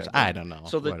Jerusalem. I don't know.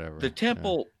 So whatever. The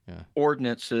temple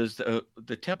ordinances,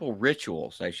 the temple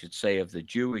rituals, I should say, of the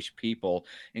Jewish people,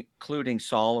 including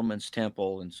Solomon's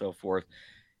temple and so forth,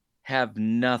 have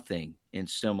nothing in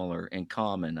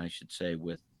common, I should say,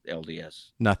 with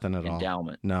LDS. Nothing at all.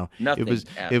 Endowment. No. Nothing.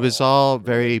 It was all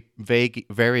very vague,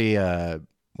 very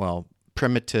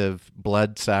primitive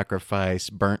blood sacrifice,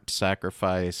 burnt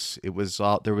sacrifice. It was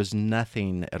all, there was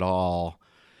nothing at all.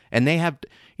 And they have,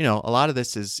 a lot of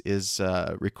this is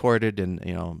recorded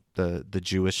in, the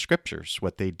Jewish scriptures,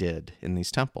 what they did in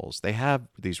these temples. They have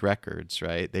these records,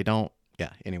 right? They don't,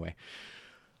 anyway.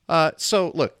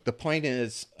 So look, the point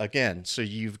is, again, so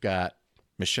you've got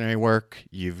missionary work,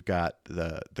 you've got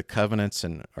the covenants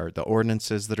or the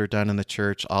ordinances that are done in the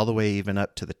church, all the way even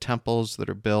up to the temples that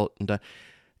are built and done.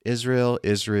 Israel,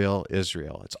 Israel,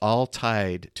 Israel. It's all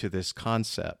tied to this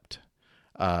concept.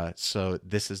 So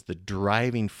this is the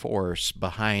driving force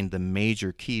behind the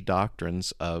major key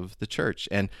doctrines of the church.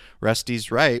 And Rusty's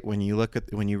right. When you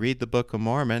read the Book of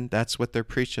Mormon, that's what they're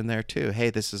preaching there too. Hey,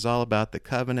 this is all about the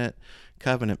covenant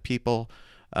people.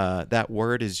 That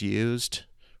word is used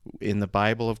in the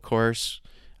Bible, of course.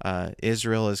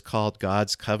 Israel is called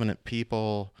God's covenant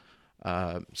people.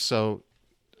 So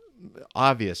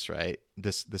obvious, right?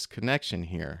 This connection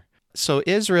here. So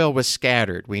Israel was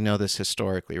scattered. We know this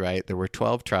historically, right? There were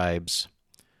 12 tribes.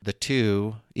 The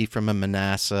two, Ephraim and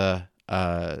Manasseh,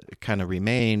 kind of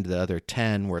remained. The other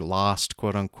 10 were lost,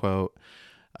 quote unquote.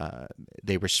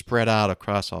 They were spread out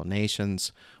across all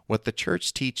nations. What the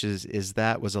church teaches is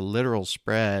that was a literal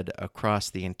spread across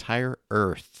the entire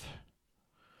earth.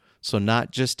 So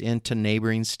not just into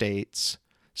neighboring states.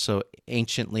 So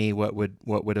anciently, what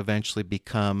would eventually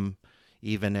become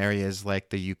even areas like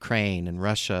the Ukraine and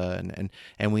Russia,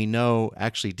 and we know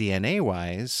actually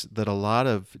DNA-wise that a lot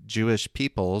of Jewish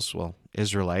peoples, well,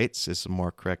 Israelites is a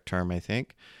more correct term, I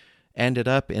think, ended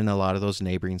up in a lot of those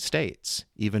neighboring states,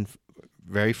 even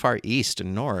very far east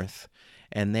and north.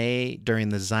 And they, during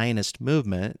the Zionist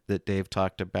movement that Dave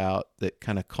talked about that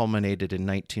kind of culminated in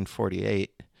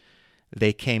 1948,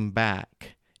 they came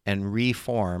back and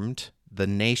reformed the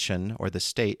nation or the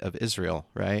state of Israel,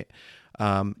 right?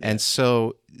 And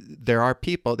so there are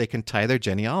people, they can tie their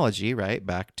genealogy, right,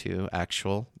 back to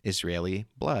actual Israeli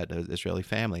blood, Israeli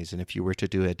families. And if you were to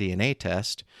do a DNA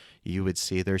test, you would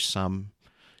see there's some,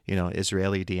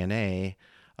 Israeli DNA,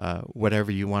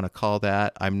 whatever you want to call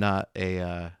that. I'm not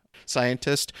a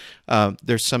scientist.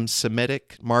 There's some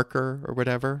Semitic marker or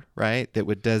whatever, right, that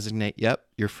would designate, yep,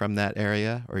 you're from that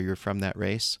area or you're from that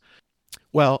race.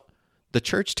 Well, the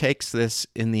church takes this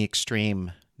in the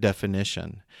extreme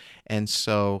definition. And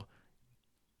so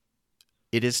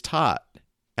it is taught,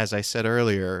 as I said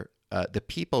earlier, the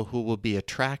people who will be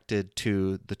attracted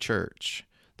to the church,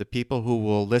 the people who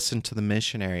will listen to the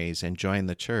missionaries and join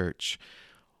the church,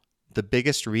 the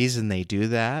biggest reason they do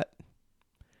that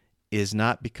is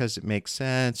not because it makes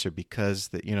sense or because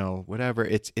that, whatever.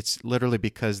 It's literally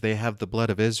because they have the blood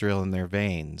of Israel in their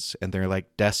veins and they're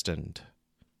like destined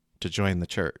to join the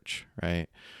church, right?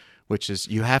 Which is,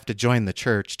 you have to join the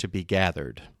church to be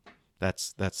gathered.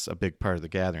 That's a big part of the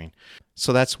gathering.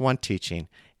 So that's one teaching.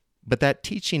 But that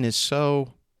teaching is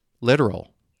so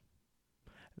literal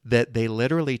that they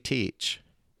literally teach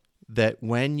that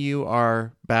when you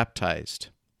are baptized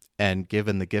and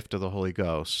given the gift of the Holy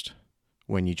Ghost,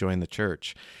 when you join the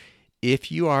church,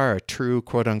 if you are a true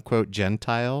quote-unquote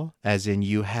Gentile, as in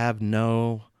you have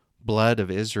no blood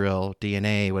of Israel,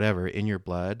 DNA, whatever, in your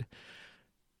blood,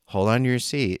 hold on to your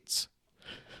seats.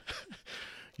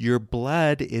 Your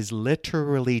blood is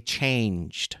literally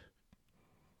changed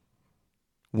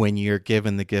when you're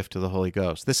given the gift of the Holy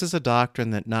Ghost. This is a doctrine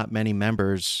that not many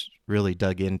members really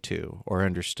dug into or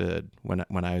understood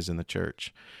when I was in the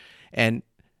church. And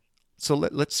so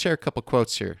let's share a couple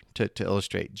quotes here to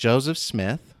illustrate. Joseph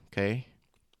Smith, okay,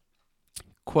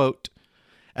 quote,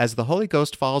 "As the Holy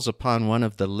Ghost falls upon one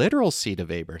of the literal seed of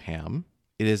Abraham,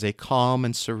 it is calm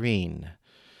and serene,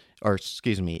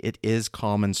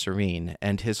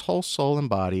 and his whole soul and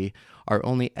body are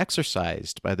only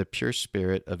exercised by the pure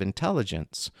spirit of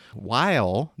intelligence,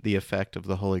 while the effect of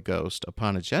the Holy Ghost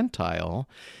upon a Gentile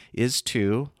is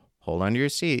to," hold on to your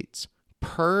seats,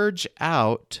 "purge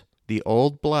out the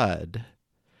old blood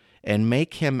and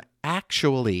make him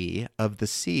actually of the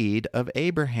seed of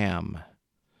Abraham.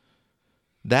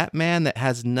 That man that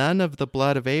has none of the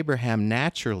blood of Abraham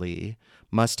naturally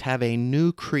must have a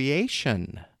new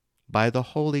creation by the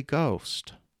Holy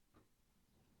Ghost."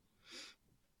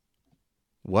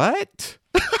 What?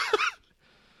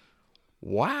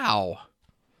 Wow.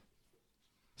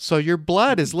 So your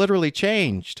blood is literally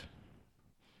changed.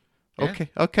 Yeah.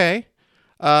 Okay.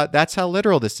 That's how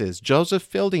literal this is. Joseph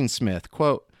Fielding Smith,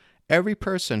 quote, "Every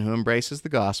person who embraces the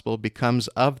gospel becomes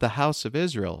of the house of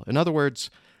Israel." In other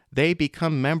words, they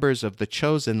become members of the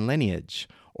chosen lineage,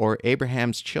 or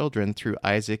Abraham's children through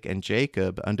Isaac and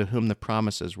Jacob, unto whom the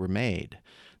promises were made.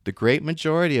 The great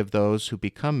majority of those who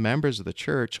become members of the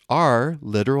church are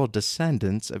literal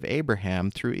descendants of Abraham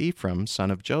through Ephraim,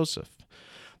 son of Joseph.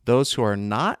 Those who are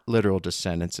not literal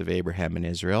descendants of Abraham and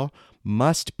Israel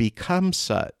must become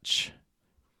such.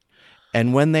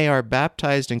 And when they are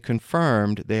baptized and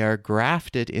confirmed, they are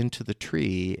grafted into the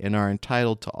tree and are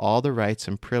entitled to all the rights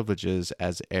and privileges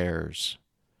as heirs.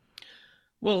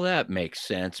 Well, that makes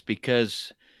sense,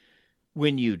 because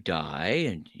when you die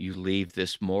and you leave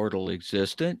this mortal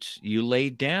existence, you lay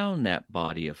down that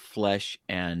body of flesh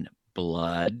and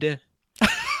blood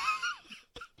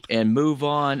and move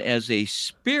on as a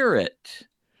spirit.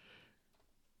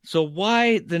 So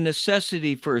why the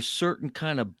necessity for a certain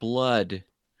kind of blood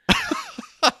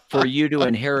for you to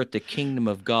inherit the kingdom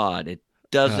of God? It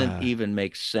doesn't even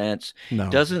make sense. No.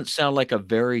 Doesn't sound like a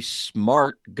very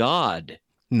smart God.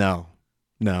 No.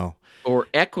 Or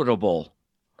equitable.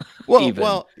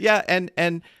 Well, yeah,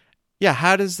 and yeah,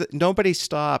 how does nobody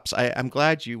stops? I'm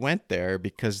glad you went there,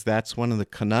 because that's one of the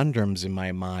conundrums in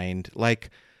my mind. Like,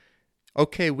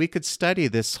 okay, we could study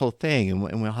this whole thing,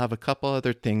 and we'll have a couple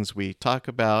other things we talk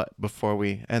about before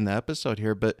we end the episode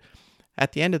here, but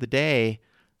at the end of the day,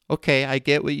 okay, I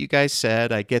get what you guys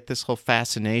said. I get this whole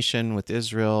fascination with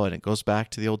Israel, and it goes back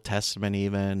to the Old Testament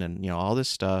even, and all this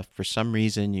stuff. For some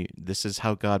reason, this is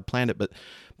how God planned it.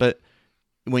 But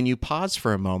when you pause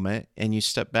for a moment and you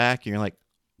step back, and you're like,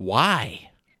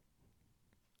 why?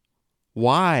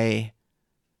 Why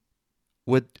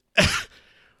would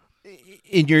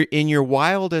in your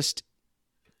wildest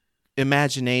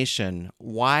imagination,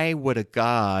 why would a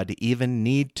God even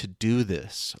need to do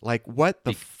this? Like, what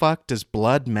the fuck does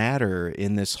blood matter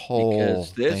in this whole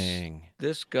thing?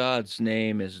 This God's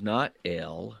name is not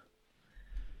El,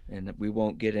 and we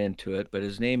won't get into it, but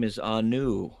his name is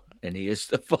Anu, and he is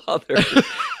the father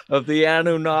of the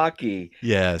Anunnaki.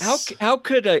 Yes. How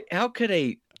could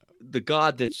the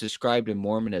God that's described in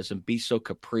Mormonism be so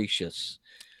capricious?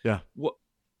 Yeah.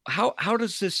 How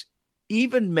does this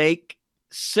even make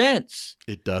sense?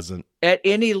 It doesn't. At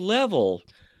any level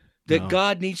that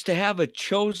God needs to have a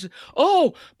chosen.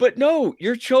 Oh, but no,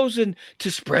 you're chosen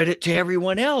to spread it to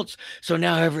everyone else. So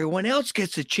now everyone else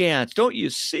gets a chance. Don't you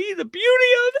see the beauty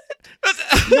of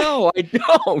it? No, I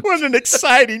don't. What an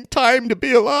exciting time to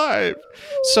be alive.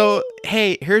 So,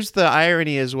 hey, here's the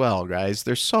irony as well, guys.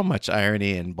 There's so much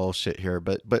irony and bullshit here,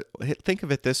 but think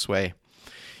of it this way.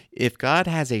 If God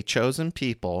has a chosen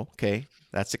people, okay,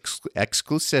 that's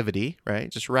exclusivity, right?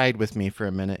 Just ride with me for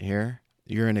a minute here.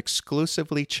 You're an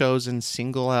exclusively chosen,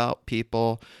 single-out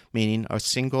people, meaning a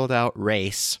singled-out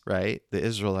race, right? The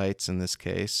Israelites in this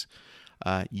case.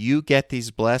 You get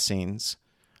these blessings.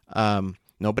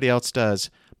 Nobody else does.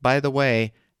 By the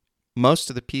way, most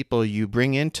of the people you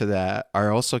bring into that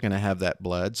are also going to have that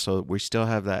blood, so we still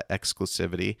have that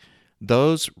exclusivity.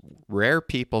 Those rare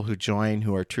people who join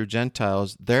who are true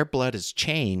Gentiles, their blood is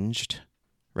changed,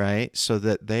 right? So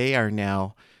that they are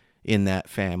now in that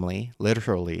family,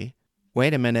 literally.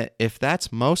 Wait a minute, if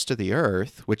that's most of the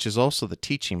earth, which is also the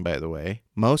teaching, by the way,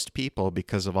 most people,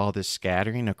 because of all this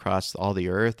scattering across all the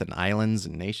earth and islands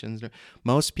and nations,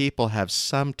 most people have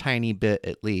some tiny bit,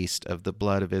 at least, of the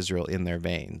blood of Israel in their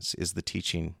veins, is the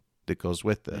teaching that goes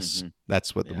with this. Mm-hmm.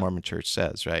 That's what the Mormon Church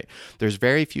says, right? There's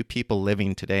very few people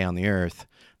living today on the earth,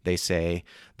 they say,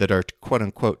 that are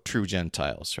quote-unquote true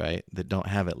Gentiles, right? That don't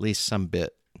have at least some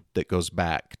bit that goes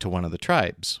back to one of the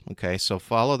tribes, okay? So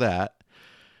follow that.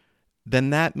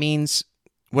 Then that means,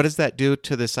 what does that do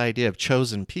to this idea of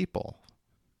chosen people?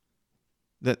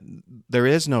 That there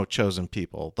is no chosen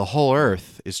people. The whole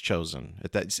earth is chosen.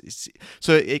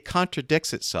 So it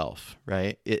contradicts itself,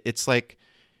 right? It's like,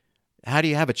 how do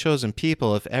you have a chosen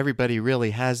people if everybody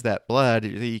really has that blood?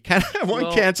 You kind of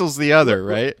one cancels the other,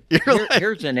 right?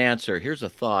 Here's an answer. Here's a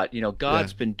thought.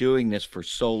 God's been doing this for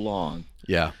so long.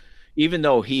 Yeah. Even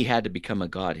though he had to become a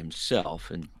god himself,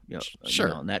 and sure,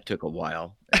 and that took a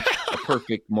while. A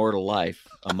perfect mortal life,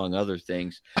 among other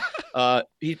things.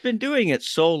 He's been doing it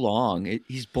so long,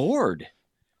 he's bored,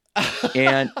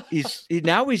 and he's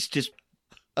just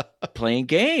playing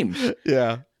games.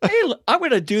 Yeah. Hey, I'm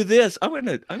gonna do this. I'm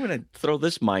gonna throw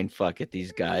this mind fuck at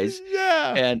these guys.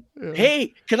 Yeah. And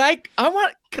hey, can I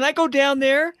go down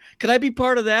there? Can I be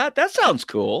part of that? That sounds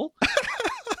cool.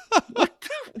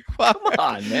 Come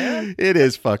on, man. It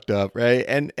is fucked up, right?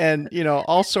 And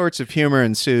all sorts of humor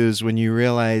ensues when you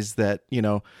realize that,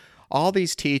 all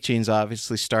these teachings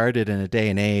obviously started in a day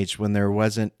and age when there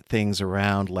wasn't things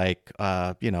around like,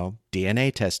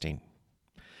 DNA testing.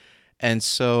 And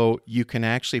so you can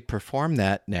actually perform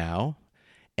that now.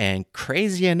 And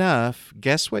crazy enough,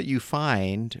 guess what you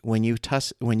find when you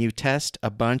test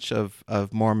a bunch of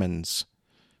Mormons?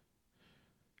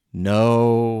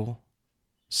 No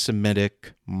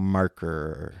Semitic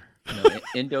marker.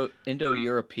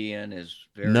 Indo-European is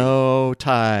very no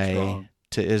tie strong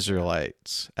to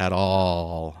Israelites at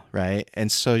all, right? And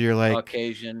so you're like,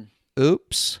 Caucasian.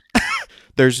 Oops.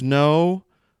 There's none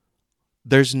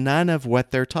of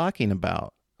what they're talking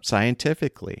about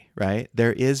scientifically, right?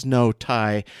 There is no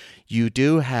tie. You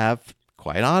do have,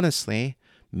 quite honestly,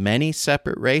 many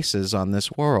separate races on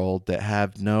this world that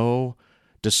have no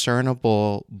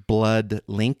discernible blood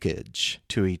linkage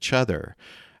to each other.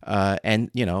 And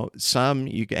some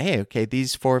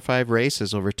these 4 or 5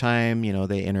 races over time,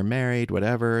 they intermarried,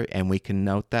 whatever, and we can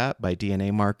note that by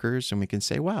DNA markers, and we can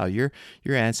say, wow, your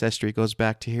ancestry goes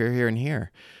back to here, here, and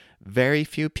here. Very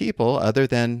few people, other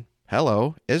than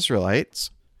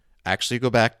Israelites, actually go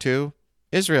back to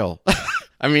Israel.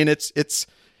 I mean, it's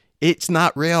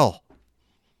not real.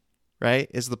 Right,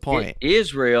 is the point.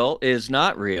 Israel is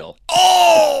not real.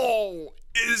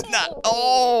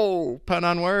 Pun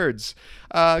on words.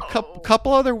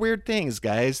 Couple other weird things,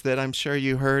 guys, that I'm sure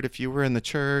you heard if you were in the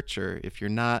church, or if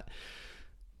you're not.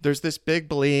 there's this big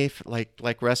belief,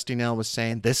 like Rusty Nail was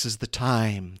saying, this is the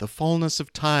time, the fullness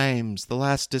of times, the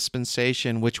last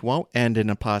dispensation, which won't end in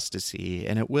apostasy,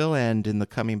 and it will end in the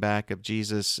coming back of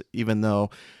Jesus, even though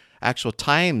actual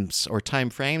times or time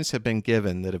frames have been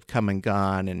given that have come and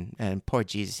gone, and poor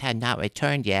Jesus had not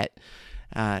returned yet.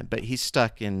 But he's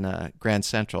stuck in Grand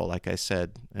Central, like I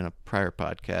said in a prior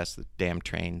podcast, the damn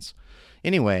trains.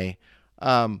 Anyway,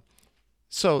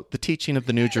 so the teaching of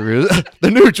the New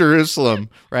Jerusalem,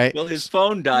 right? Well, his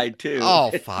phone died too.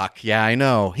 Oh, fuck. Yeah, I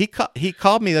know. He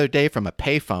called me the other day from a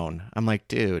payphone. I'm like,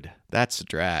 dude, that's a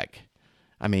drag.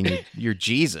 I mean, you're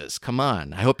Jesus. Come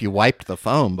on. I hope you wiped the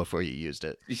phone before you used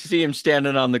it. You see him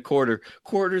standing on the quarter.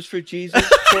 Quarters for Jesus.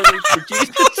 Quarters for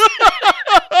Jesus.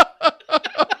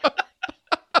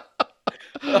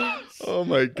 Oh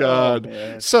my God.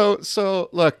 So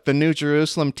look, the New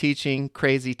Jerusalem teaching,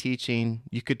 crazy teaching.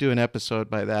 You could do an episode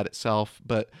by that itself,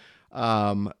 but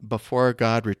before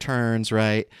God returns,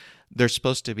 right? There's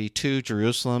supposed to be 2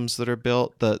 Jerusalems that are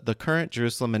built. The current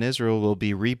Jerusalem in Israel will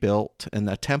be rebuilt, and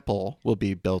the temple will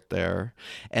be built there.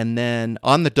 And then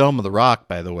on the Dome of the Rock,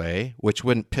 by the way, which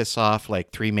wouldn't piss off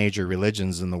like 3 major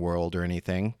religions in the world or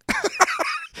anything.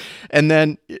 And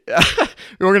then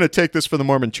we're going to take this for the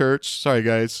Mormon Church. Sorry,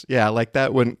 guys. Yeah, like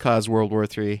that wouldn't cause World War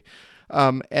III.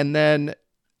 And then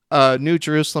New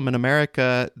Jerusalem in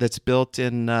America that's built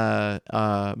in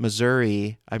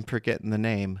Missouri. I'm forgetting the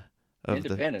name.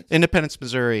 Independence,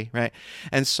 Missouri, right?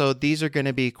 And so these are going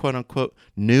to be quote unquote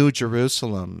New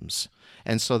Jerusalems.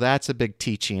 And so that's a big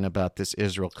teaching about this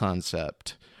Israel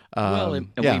concept.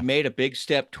 We made a big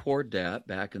step toward that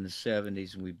back in the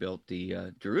 70s, and we built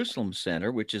the Jerusalem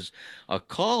Center, which is a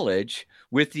college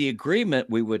with the agreement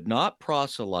we would not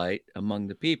proselyte among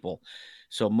the people.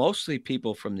 So mostly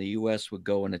people from the U.S. would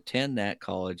go and attend that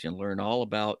college and learn all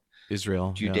about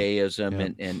Israel, Judaism,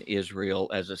 and Israel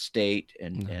as a state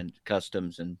and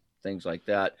customs and things like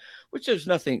that, which there's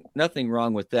nothing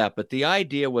wrong with that. But the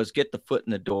idea was get the foot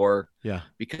in the door,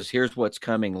 because here's what's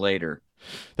coming later.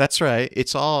 That's right.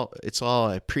 It's all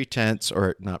a pretense,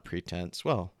 or not pretense.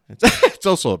 Well, it's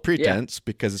also a pretense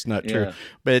because it's not true,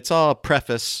 but it's all a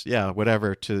preface. Yeah,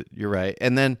 whatever. You're right.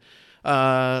 And then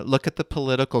look at the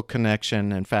political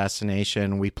connection and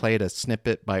fascination. We played a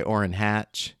snippet by Orrin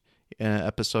Hatch an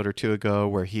episode or 2 ago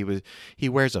where he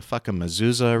wears a fucking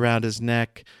mezuzah around his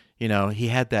neck. You know, he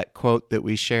had that quote that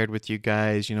we shared with you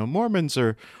guys. You know, Mormons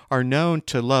are known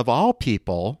to love all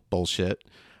people. Bullshit.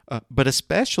 But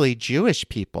especially Jewish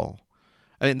people.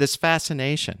 I mean, this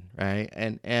fascination, right?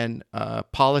 And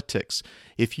politics.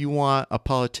 If you want a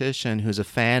politician who's a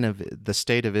fan of the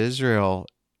state of Israel,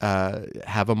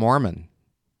 have a Mormon,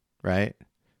 right?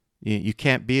 You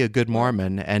can't be a good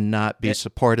Mormon and not be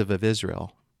supportive of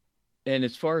Israel. And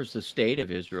as far as the state of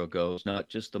Israel goes, not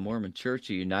just the Mormon Church,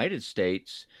 the United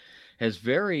States has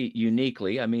very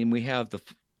uniquely, I mean, we have the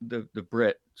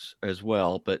Brits as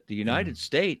well, but the United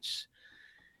States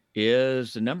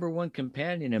is the number 1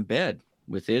 companion in bed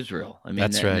with Israel. I mean,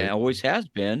 that's right. It always has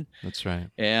been. That's right.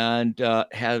 And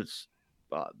has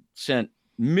sent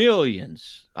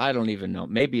millions, I don't even know,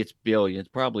 maybe it's billions,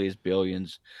 probably is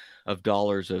billions of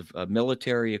dollars of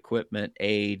military equipment,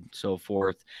 aid, so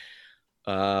forth.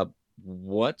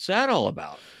 What's that all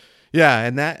about? Yeah,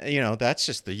 and that, that's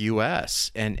just the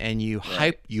U.S. and you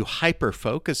hyper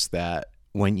focus that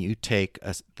when you take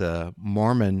the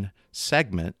Mormon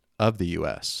segment of the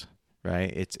U.S.,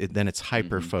 right? Then it's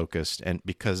hyper focused, and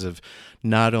because of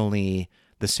not only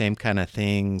the same kind of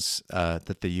things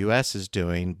that the U.S. is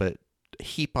doing, but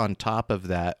heap on top of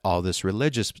that all this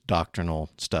religious doctrinal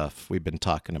stuff we've been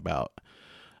talking about.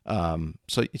 I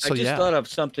just thought of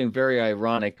something very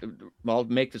ironic. I'll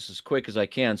make this as quick as I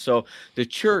can. So the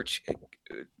church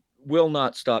will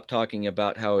not stop talking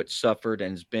about how it suffered and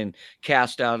has been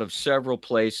cast out of several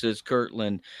places,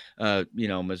 Kirtland,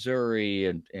 Missouri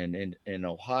and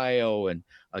Ohio, and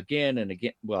again.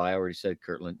 Well, I already said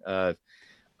Kirtland,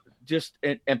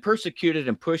 and persecuted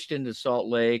and pushed into Salt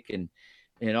Lake and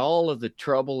all of the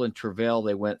trouble and travail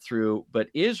they went through. But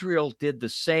Israel did the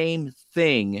same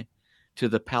thing to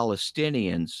the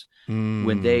Palestinians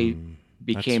when they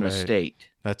became a state.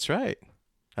 That's right.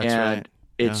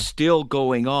 It's still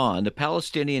going on. The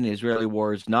Palestinian-Israeli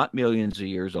war is not millions of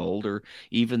years old or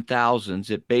even thousands.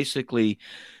 It basically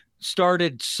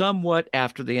started somewhat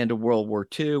after the end of World War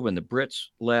II when the Brits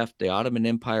left, the Ottoman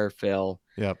Empire fell,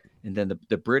 and then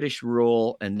the British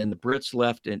rule, and then the Brits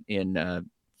left in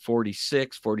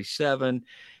 46, 47.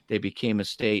 They became a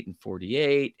state in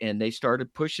 48, and they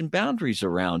started pushing boundaries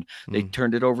around. They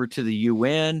turned it over to the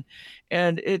UN,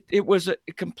 and it was a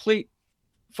complete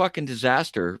fucking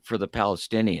disaster for the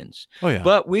Palestinians. Oh yeah.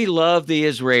 But we love the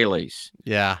Israelis.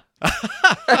 Yeah.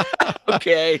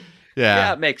 Okay.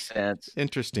 Yeah. It makes sense.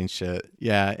 Interesting shit.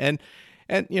 Yeah. And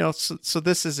so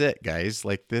this is it, guys.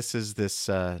 Like this is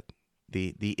the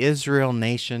Israel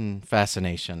nation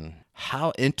fascination.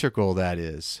 How integral that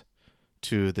is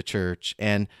to the church.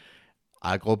 And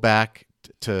I go back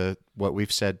to what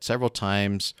we've said several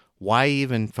times. Why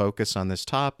even focus on this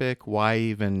topic? Why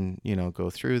even,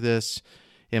 go through this?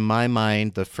 In my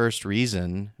mind, the first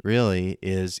reason really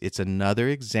is it's another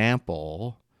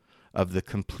example of the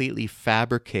completely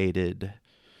fabricated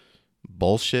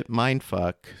bullshit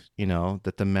mindfuck,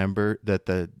 that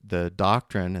the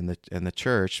doctrine and the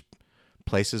church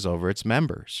places over its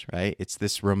members, right? It's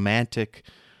this romantic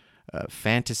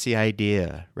fantasy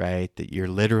idea, right? That you're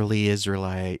literally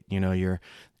Israelite, you're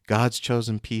God's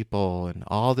chosen people and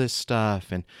all this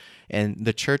stuff. And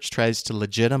the church tries to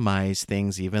legitimize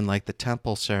things, even like the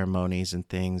temple ceremonies and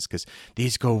things, because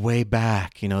these go way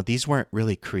back. These weren't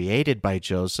really created by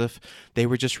Joseph. They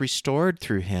were just restored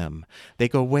through him. They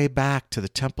go way back to the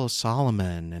Temple of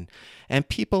Solomon. And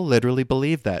people literally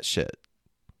believe that shit.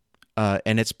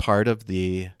 And it's part of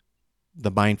the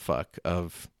mindfuck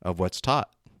of what's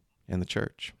taught in the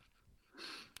church.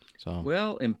 So,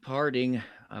 well, in parting,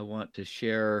 I want to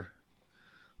share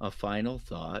a final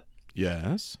thought.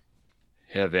 Yes.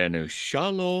 Hevenu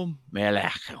Shalom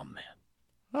Melechem.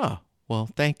 Oh, well,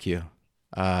 thank you.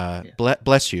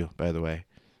 Bless you, by the way.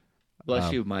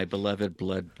 Bless you, my beloved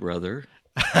blood brother.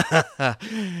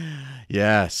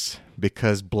 Yes,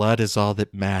 because blood is all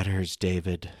that matters,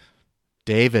 David.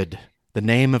 David, the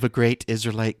name of a great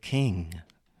Israelite king.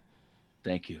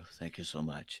 Thank you. Thank you so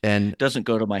much. And it doesn't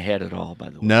go to my head at all,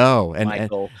 by the way. No, and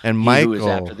Michael, who is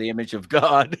after the image of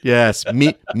God. Yes,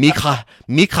 Michael,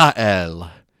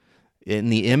 in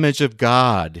the image of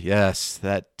God. Yes,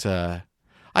 that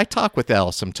I talk with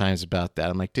Elle sometimes about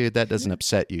that. I'm like, dude, that doesn't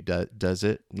upset you, does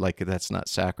it? Like, that's not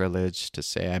sacrilege to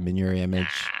say I'm in your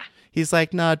image. He's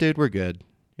like, nah, dude, we're good.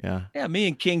 Yeah. Yeah, me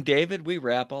and King David, we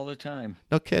rap all the time.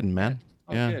 No kidding, man.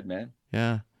 Yeah. Good, man.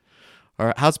 Yeah. All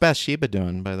right. How's Bathsheba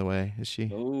doing, by the way? Is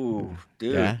she? Oh,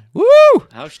 dude. Yeah. Woo!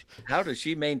 How does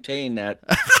she maintain that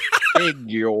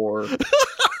figure?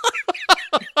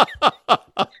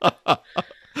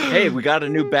 Hey, we got a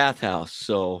new bathhouse,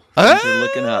 so things are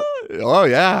looking up. Oh,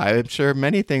 yeah. I'm sure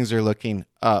many things are looking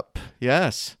up.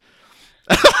 Yes.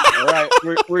 All right.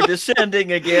 We're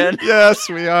descending again. Yes,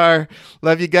 we are.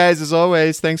 Love you guys as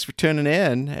always. Thanks for tuning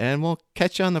in, and we'll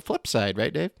catch you on the flip side,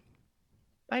 right, Dave?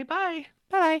 Bye-bye.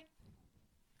 Bye.